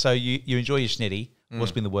 And so you enjoy your schnitty.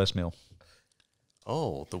 What's been the worst meal?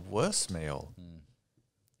 Oh, the worst meal.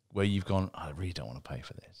 Where you've gone, I really don't want to pay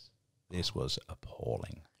for this. This was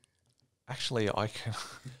appalling. Actually,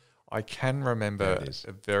 I can remember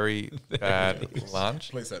a very bad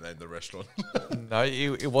lunch. Please don't name the restaurant. No,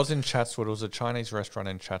 it was in Chatswood. It was a Chinese restaurant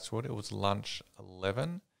in Chatswood. It was lunch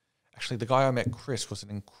 11. Actually, the guy I met, Chris, was an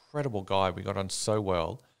incredible guy. We got on so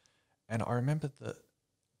well. And I remember that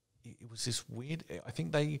it was this weird, I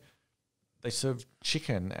think they served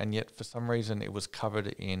chicken, and yet for some reason it was covered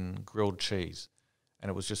in grilled cheese. And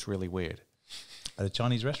it was just really weird. At a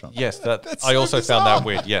Chinese restaurant? Yes, That's I so also found bizarre. that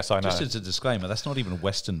weird. Yes, I know. Just as a disclaimer, that's not even a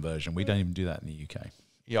Western version. We don't even do that in the UK.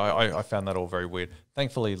 Yeah, I found that all very weird.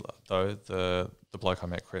 Thankfully, though, the bloke I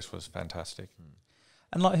met, Chris, was fantastic.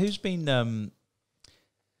 And like, who's been?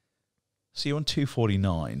 So you're on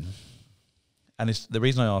 249, and it's the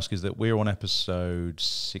reason I ask is that we're on episode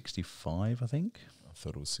 65, I think. I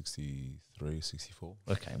thought it was 63, 64.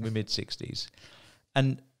 Okay, we're mid 60s,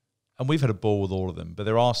 and we've had a ball with all of them. But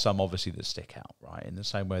there are some obviously that stick out, right? In the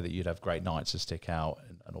same way that you'd have great nights that stick out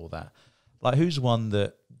and all that. Like, who's one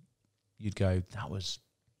that you'd go, that was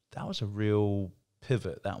a real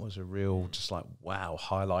pivot, that was a real just like, wow,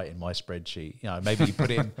 highlight in my spreadsheet. You know, maybe you put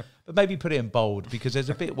it in, but maybe put it in bold, because there's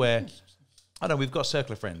a bit where, I don't know, we've got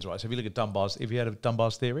circle of friends, right? So if you look at Dunbar's, have you heard of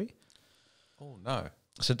Dunbar's theory? Oh, no.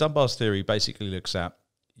 So Dunbar's theory basically looks at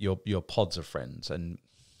your pods of friends, and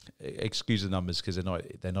excuse the numbers because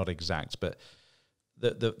they're not exact, but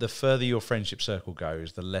the further your friendship circle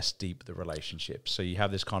goes, the less deep the relationship. So you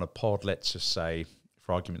have this kind of pod, let's just say,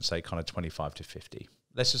 for argument's sake, kind of 25 to 50.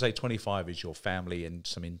 Let's just say 25 is your family and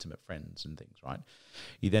some intimate friends and things, right?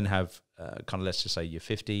 You then have kind of, let's just say you're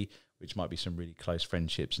 50, which might be some really close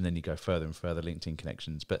friendships, and then you go further and further LinkedIn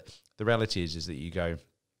connections. But the reality is that you go,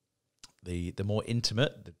 the more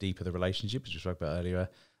intimate, the deeper the relationship, as we spoke about earlier,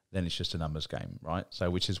 then it's just a numbers game, right? So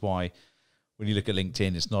which is why when you look at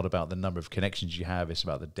LinkedIn, it's not about the number of connections you have, it's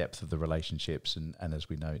about the depth of the relationships, and as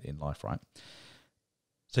we know in life, right?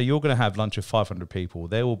 So you're going to have lunch with 500 people.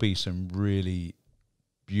 There will be some really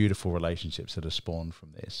beautiful relationships that are spawned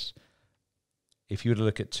from this. If you were to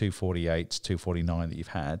look at 248, 249 that you've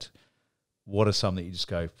had, what are some that you just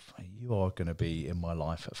go, you are going to be in my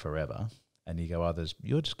life forever? And you go, others,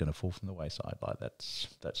 you're just going to fall from the wayside. Like, that's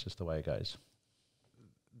just the way it goes.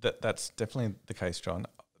 That's definitely the case, John.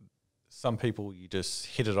 Some people you just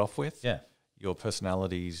hit it off with. Yeah. Your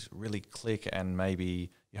personalities really click, and maybe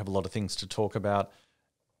you have a lot of things to talk about.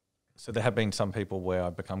 So there have been some people where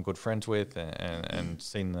I've become good friends with and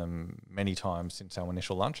seen them many times since our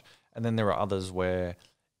initial lunch. And then there are others where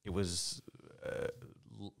it was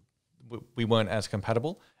we weren't as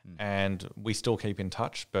compatible, and we still keep in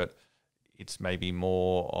touch, but it's maybe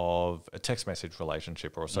more of a text message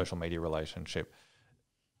relationship or a social media relationship.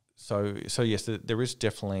 So yes, there is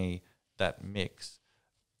definitely that mix.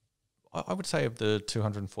 I would say of the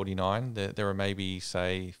 249, there are maybe,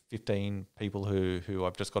 say, 15 people who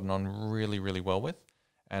I've just gotten on really, really well with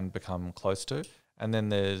and become close to. And then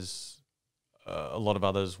there's a lot of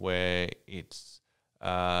others where it's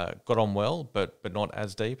got on well, but not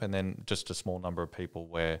as deep. And then just a small number of people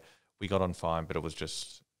where we got on fine, but it was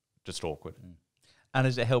just awkward. And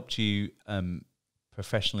has it helped you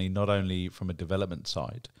professionally, not only from a development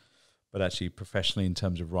side, but actually professionally in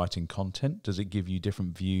terms of writing content? Does it give you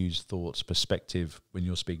different views, thoughts, perspective when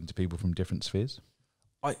you're speaking to people from different spheres?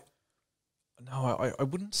 I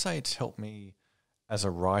wouldn't say it's helped me as a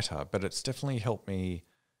writer, but it's definitely helped me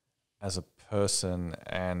as a person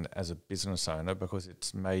and as a business owner, because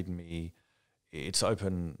it's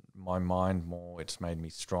opened my mind more, it's made me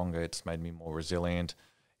stronger, it's made me more resilient,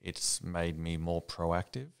 it's made me more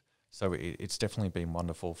proactive. So it's definitely been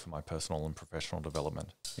wonderful for my personal and professional development.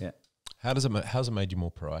 Yeah. How's it made you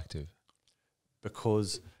more proactive?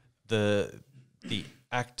 Because the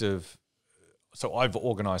act of, so I've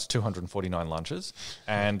organised 249 lunches,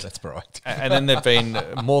 and that's proactive. And then there've been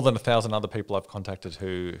more than 1,000 other people I've contacted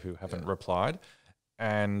who haven't replied,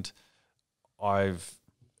 and I've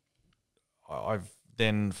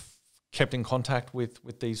then kept in contact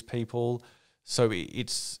with these people. So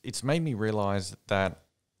it's made me realise that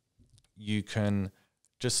you can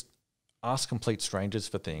just ask complete strangers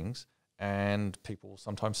for things, and people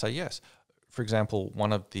sometimes say yes. For example,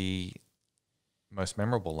 one of the most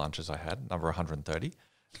memorable lunches I had, number 130,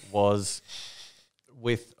 was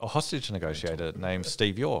with a hostage negotiator named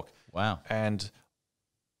Steve York. Wow. And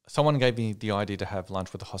someone gave me the idea to have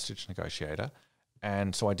lunch with a hostage negotiator.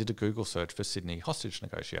 And so I did a Google search for Sydney hostage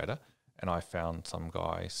negotiator, and I found some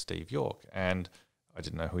guy, Steve York, and I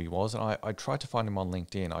didn't know who he was. And I tried to find him on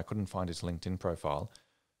LinkedIn. I couldn't find his LinkedIn profile.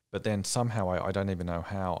 But then somehow, I don't even know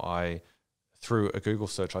how, through a Google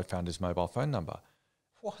search, I found his mobile phone number.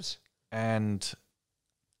 What? And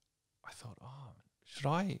I thought, should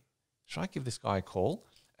I give this guy a call?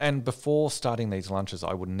 And before starting these lunches,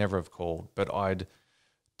 I would never have called, but I'd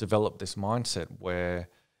developed this mindset where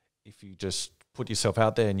if you just put yourself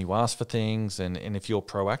out there and you ask for things, and if you're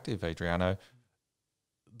proactive, Adriano,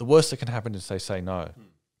 the worst that can happen is they say no.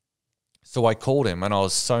 So I called him, and I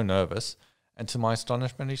was so nervous. And to my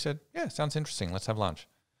astonishment, he said, yeah, sounds interesting. Let's have lunch.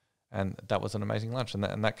 And that was an amazing lunch. And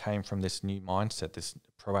that came from this new mindset, this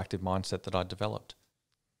proactive mindset that I developed.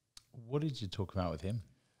 What did you talk about with him?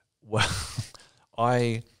 Well,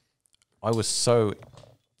 I was so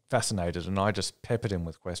fascinated, and I just peppered him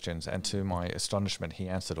with questions, and to my astonishment, he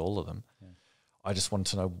answered all of them. Yeah. I just wanted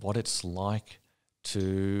to know what it's like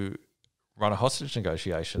to run a hostage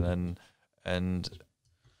negotiation, and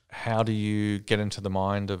how do you get into the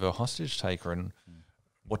mind of a hostage taker, and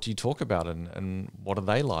what do you talk about, and what are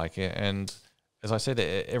they like? And as I said,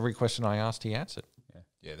 every question I asked, he answered.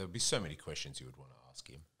 Yeah, there would be so many questions you would want to ask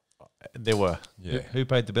him. There were. Yeah. Who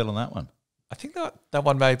paid the bill on that one? I think that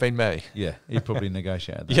one may have been me. Yeah, he probably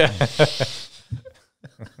negotiated that.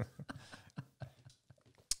 Yeah.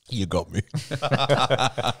 You got me.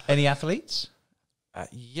 Any athletes?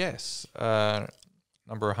 Yes.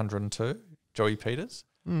 Number 102, Joey Peters.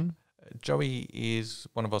 Joey is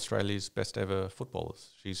one of Australia's best ever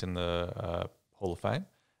footballers. She's in the Hall of Fame.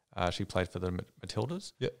 She played for the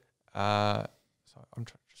Matildas. Yep. So I'm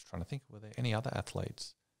just trying to think, were there any other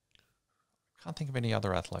athletes? Can't think of any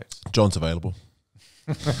other athletes. John's available.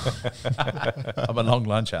 I'm a long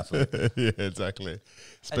lunch athlete. Yeah, exactly.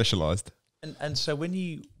 Specialised. And so when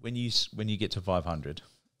you get to 500,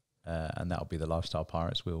 and that'll be the Lifestyle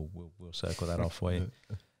Pirates, we'll circle that off for you.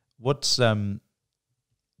 What's that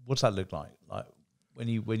look like? Like when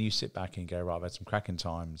you sit back and go, right, I've had some cracking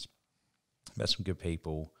times, met some good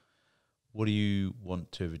people. What do you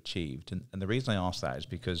want to have achieved? And the reason I ask that is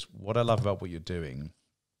because what I love about what you're doing,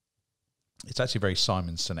 it's actually very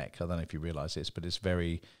Simon Sinek. I don't know if you realise this, but it's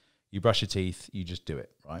very, you brush your teeth, you just do it,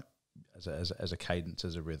 right? As a cadence,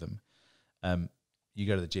 as a rhythm. You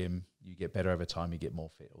go to the gym, you get better over time, you get more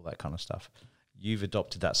fit, all that kind of stuff. You've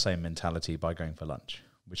adopted that same mentality by going for lunch,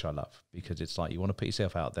 which I love, because it's like you want to put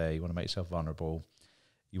yourself out there, you want to make yourself vulnerable,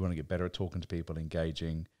 you want to get better at talking to people,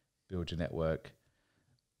 engaging, build your network.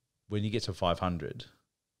 When you get to 500,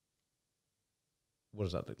 what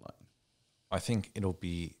does that look like? I think it'll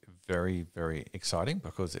be very, very exciting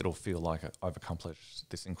because it'll feel like I've accomplished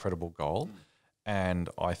this incredible goal. And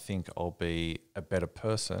I think I'll be a better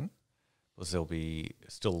person because there'll be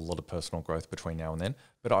still a lot of personal growth between now and then.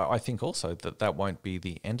 But I think also that won't be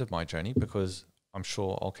the end of my journey because I'm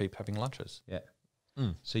sure I'll keep having lunches. Yeah.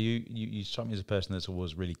 So you strike me as a person that's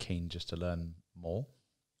always really keen just to learn more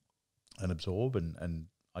and absorb and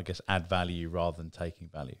I guess add value rather than taking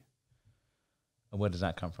value. And where does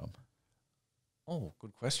that come from? Oh,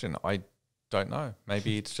 good question. I don't know.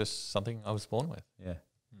 Maybe it's just something I was born with. Yeah.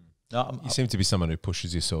 No, you seem to be someone who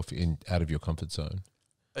pushes yourself out of your comfort zone.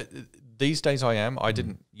 These days I am. I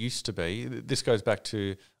didn't used to be. This goes back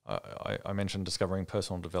to, I mentioned discovering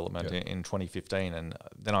personal development in 2015, and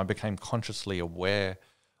then I became consciously aware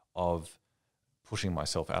of pushing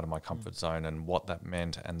myself out of my comfort zone and what that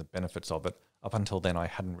meant and the benefits of it. Up until then, I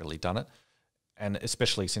hadn't really done it. And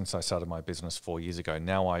especially since I started my business 4 years ago,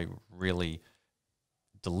 now I really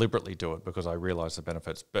deliberately do it because I realise the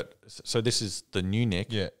benefits. But so this is the new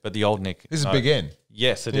Nick, but the old Nick. This is Big N.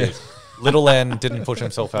 Yes, it is. Little N didn't push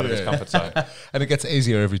himself out of his comfort zone. And it gets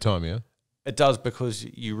easier every time, yeah? It does, because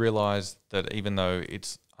you realise that even though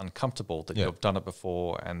it's uncomfortable, that you've done it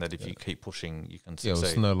before, and that if you keep pushing, you can succeed. Yeah,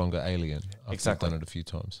 it's no longer alien. Exactly. I've done it a few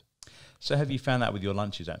times. So have you found that with your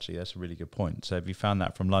lunches, actually? That's a really good point. So have you found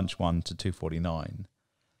that from lunch 1 to 2:49,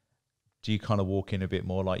 do you kind of walk in a bit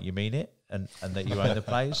more like you mean it and that you own the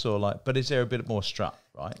place? Or like, but is there a bit more strut,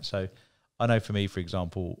 right? So I know for me, for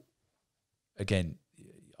example, again,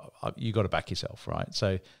 you got to back yourself, right?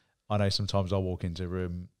 So I know sometimes I'll walk into a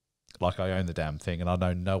room like I own the damn thing and I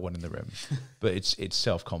know no one in the room, but it's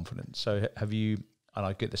self-confidence. So have you, and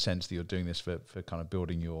I get the sense that you're doing this for kind of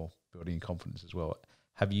building your confidence as well.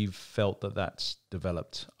 Have you felt that that's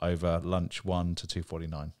developed over lunch 1 to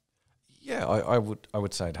 2:49? Yeah, I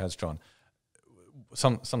would say it has, John.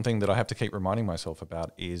 Something that I have to keep reminding myself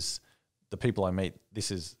about is the people I meet,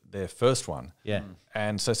 this is their first one. Yeah.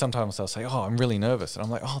 And so sometimes they'll say, oh, I'm really nervous. And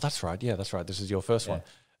I'm like, oh, that's right. Yeah, that's right. This is your first one.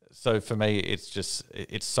 So for me,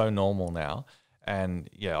 it's so normal now. And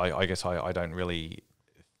yeah, I guess I don't really,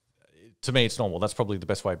 to me, it's normal. That's probably the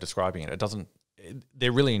best way of describing it.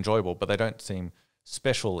 They're really enjoyable, but they don't seem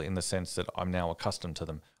special in the sense that I'm now accustomed to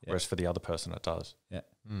them, whereas for the other person it does. Yeah.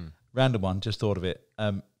 Random one, just thought of it.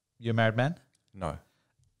 You're a married man? No.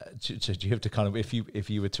 So do you have to kind of, if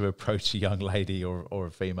you were to approach a young lady or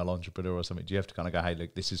a female entrepreneur or something, do you have to kind of go, hey,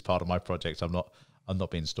 look, this is part of my project. I'm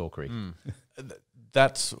not being stalkery.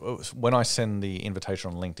 That's when I send the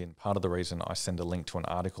invitation on LinkedIn. Part of the reason I send a link to an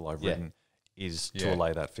article I've written is to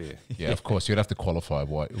allay that fear. Yeah, of course. You'd have to qualify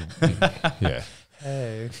why. Yeah.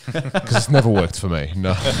 Hey. Because it's never worked for me.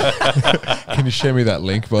 No. Can you share me that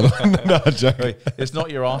link, by the way? No, joking. It's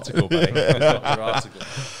not your article, mate. It's not your article.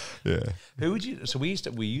 Yeah. Who would you? So we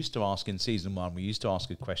used to ask in season 1. We used to ask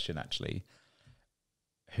a question actually.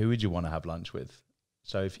 Who would you want to have lunch with?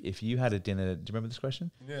 So if you had a dinner, do you remember this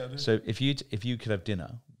question? Yeah. I do. So if you could have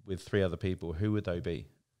dinner with 3 other people, who would they be?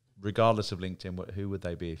 Regardless of LinkedIn, who would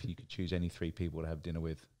they be if you could choose any 3 people to have dinner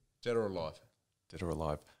with? Dead or alive? Dead or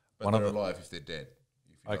alive. But One they're of the- alive if they're dead.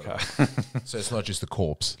 Okay. So it's not just the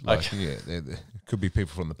corpse. Like, yeah, it could be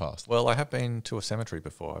people from the past. Well, I have been to a cemetery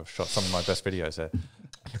before. I've shot some of my best videos there.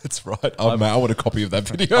 That's right. I want a copy of that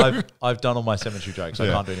video. I've done all my cemetery jokes. I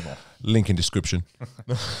can't do any more. Link in description.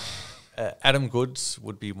 Adam Goods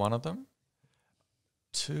would be one of them.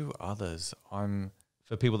 2 others.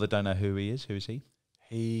 For people that don't know who he is he?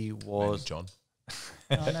 He was John.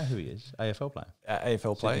 No, I know who he is. AFL player.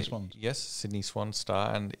 AFL player. Sydney Swans. Yes, Sydney Swans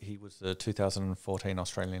star, and he was the 2014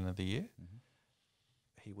 Australian of the Year. Mm-hmm.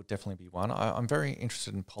 He would definitely be one. I'm very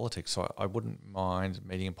interested in politics, so I wouldn't mind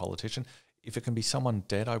meeting a politician. If it can be someone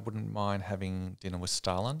dead, I wouldn't mind having dinner with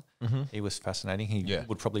Stalin. Mm-hmm. He was fascinating. He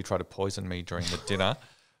would probably try to poison me during the dinner,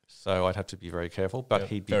 so I'd have to be very careful. But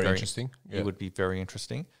he'd be very interesting. He would be very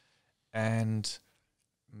interesting. And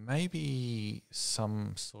maybe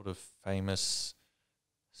some sort of famous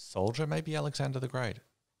soldier, maybe Alexander the Great.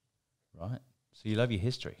 Right. So you love your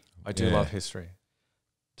history. I do love history.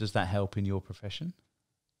 Does that help in your profession?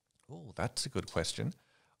 Oh, that's a good question.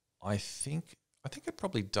 I think it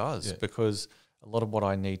probably does because a lot of what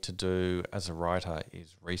I need to do as a writer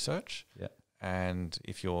is research. Yeah. And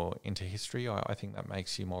if you're into history, I think that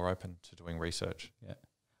makes you more open to doing research. Yeah.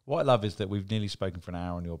 What I love is that we've nearly spoken for an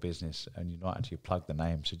hour on your business and you've not actually plugged the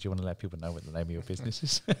name. So do you want to let people know what the name of your business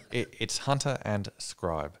is? It's Hunter and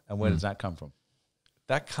Scribe. And where does that come from?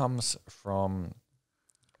 That comes from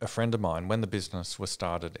a friend of mine. When the business was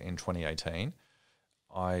started in 2018,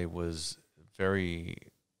 I was very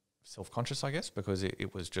self-conscious, I guess, because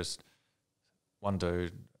it was just one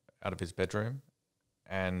dude out of his bedroom.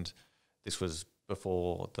 And this was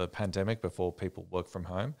before the pandemic, before people work from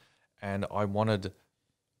home. And I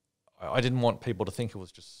didn't want people to think it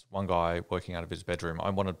was just one guy working out of his bedroom. I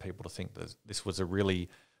wanted people to think that this was a really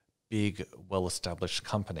big, well-established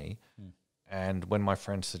company. Mm. And when my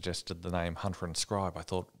friend suggested the name Hunter and Scribe, I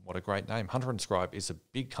thought, what a great name. Hunter and Scribe is a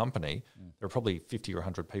big company. Mm. There are probably 50 or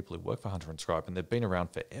 100 people who work for Hunter and Scribe, and they've been around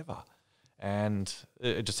forever. And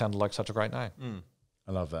it just sounded like such a great name. Mm.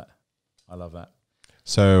 I love that. I love that.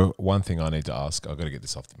 So one thing I need to ask, I've got to get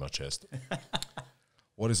this off my chest.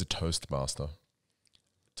 What is a Toastmaster?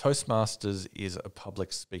 Toastmasters is a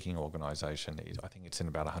public speaking organisation. I think it's in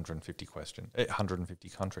about 150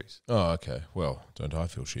 countries. Oh, okay. Well, don't I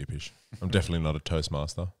feel sheepish? I'm definitely not a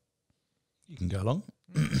Toastmaster. You can go along.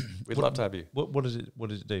 We'd love to have you. What does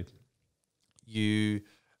it do? You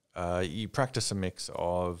practice a mix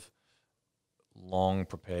of long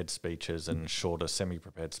prepared speeches and shorter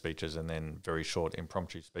semi-prepared speeches and then very short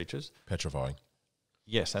impromptu speeches. Petrifying.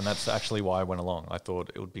 Yes, and that's actually why I went along. I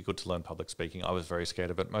thought it would be good to learn public speaking. I was very scared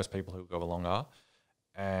of it. Most people who go along are.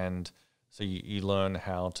 And so you learn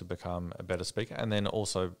how to become a better speaker. And then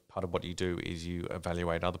also part of what you do is you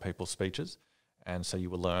evaluate other people's speeches. And so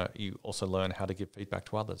you also learn how to give feedback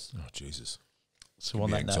to others. Oh, Jesus. So on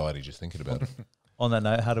that anxiety just thinking about it. On that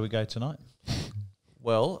note, how do we go tonight?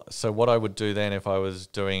 Well, so what I would do then if I was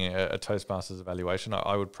doing a Toastmasters evaluation,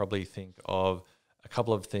 I would probably think of a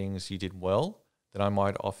couple of things you did well. Then I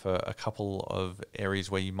might offer a couple of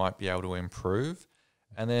areas where you might be able to improve.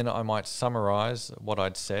 And then I might summarize what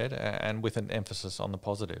I'd said and with an emphasis on the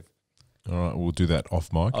positive. All right, we'll do that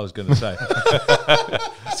off mic. I was going to say.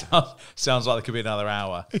 Sounds like there could be another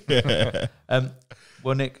hour. Yeah.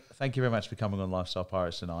 Well, Nick, thank you very much for coming on Lifestyle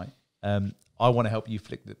Pirates tonight. I want to help you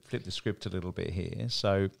flip the script a little bit here.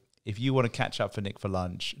 So if you want to catch up for Nick for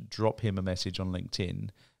lunch, drop him a message on LinkedIn.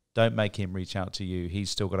 Don't make him reach out to you. He's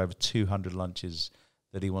still got over 200 lunches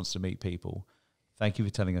that he wants to meet people. Thank you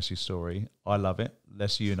for telling us your story. I love it.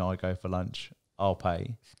 Let's you and I go for lunch. I'll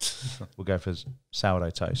pay. We'll go for sourdough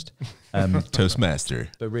toast. Toastmaster.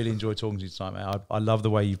 But really enjoy talking to you tonight, mate. I love the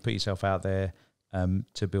way you've put yourself out there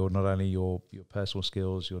to build not only your personal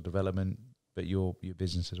skills, your development, but your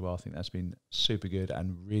business as well. I think that's been super good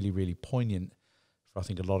and really, really poignant for, I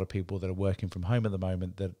think, a lot of people that are working from home at the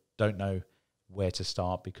moment that don't know where to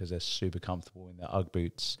start because they're super comfortable in their Ugg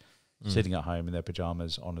boots, sitting at home in their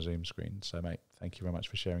pajamas on a Zoom screen. So, mate, thank you very much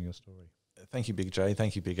for sharing your story. Thank you, Big J.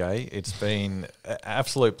 Thank you, Big A. It's been an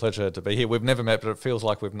absolute pleasure to be here. We've never met, but it feels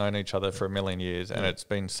like we've known each other for a million years, and it's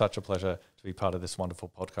been such a pleasure to be part of this wonderful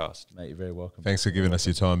podcast. Mate, you're very welcome. Thanks for giving us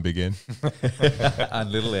your time, Big N.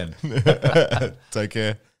 And Little N. Take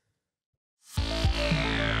care.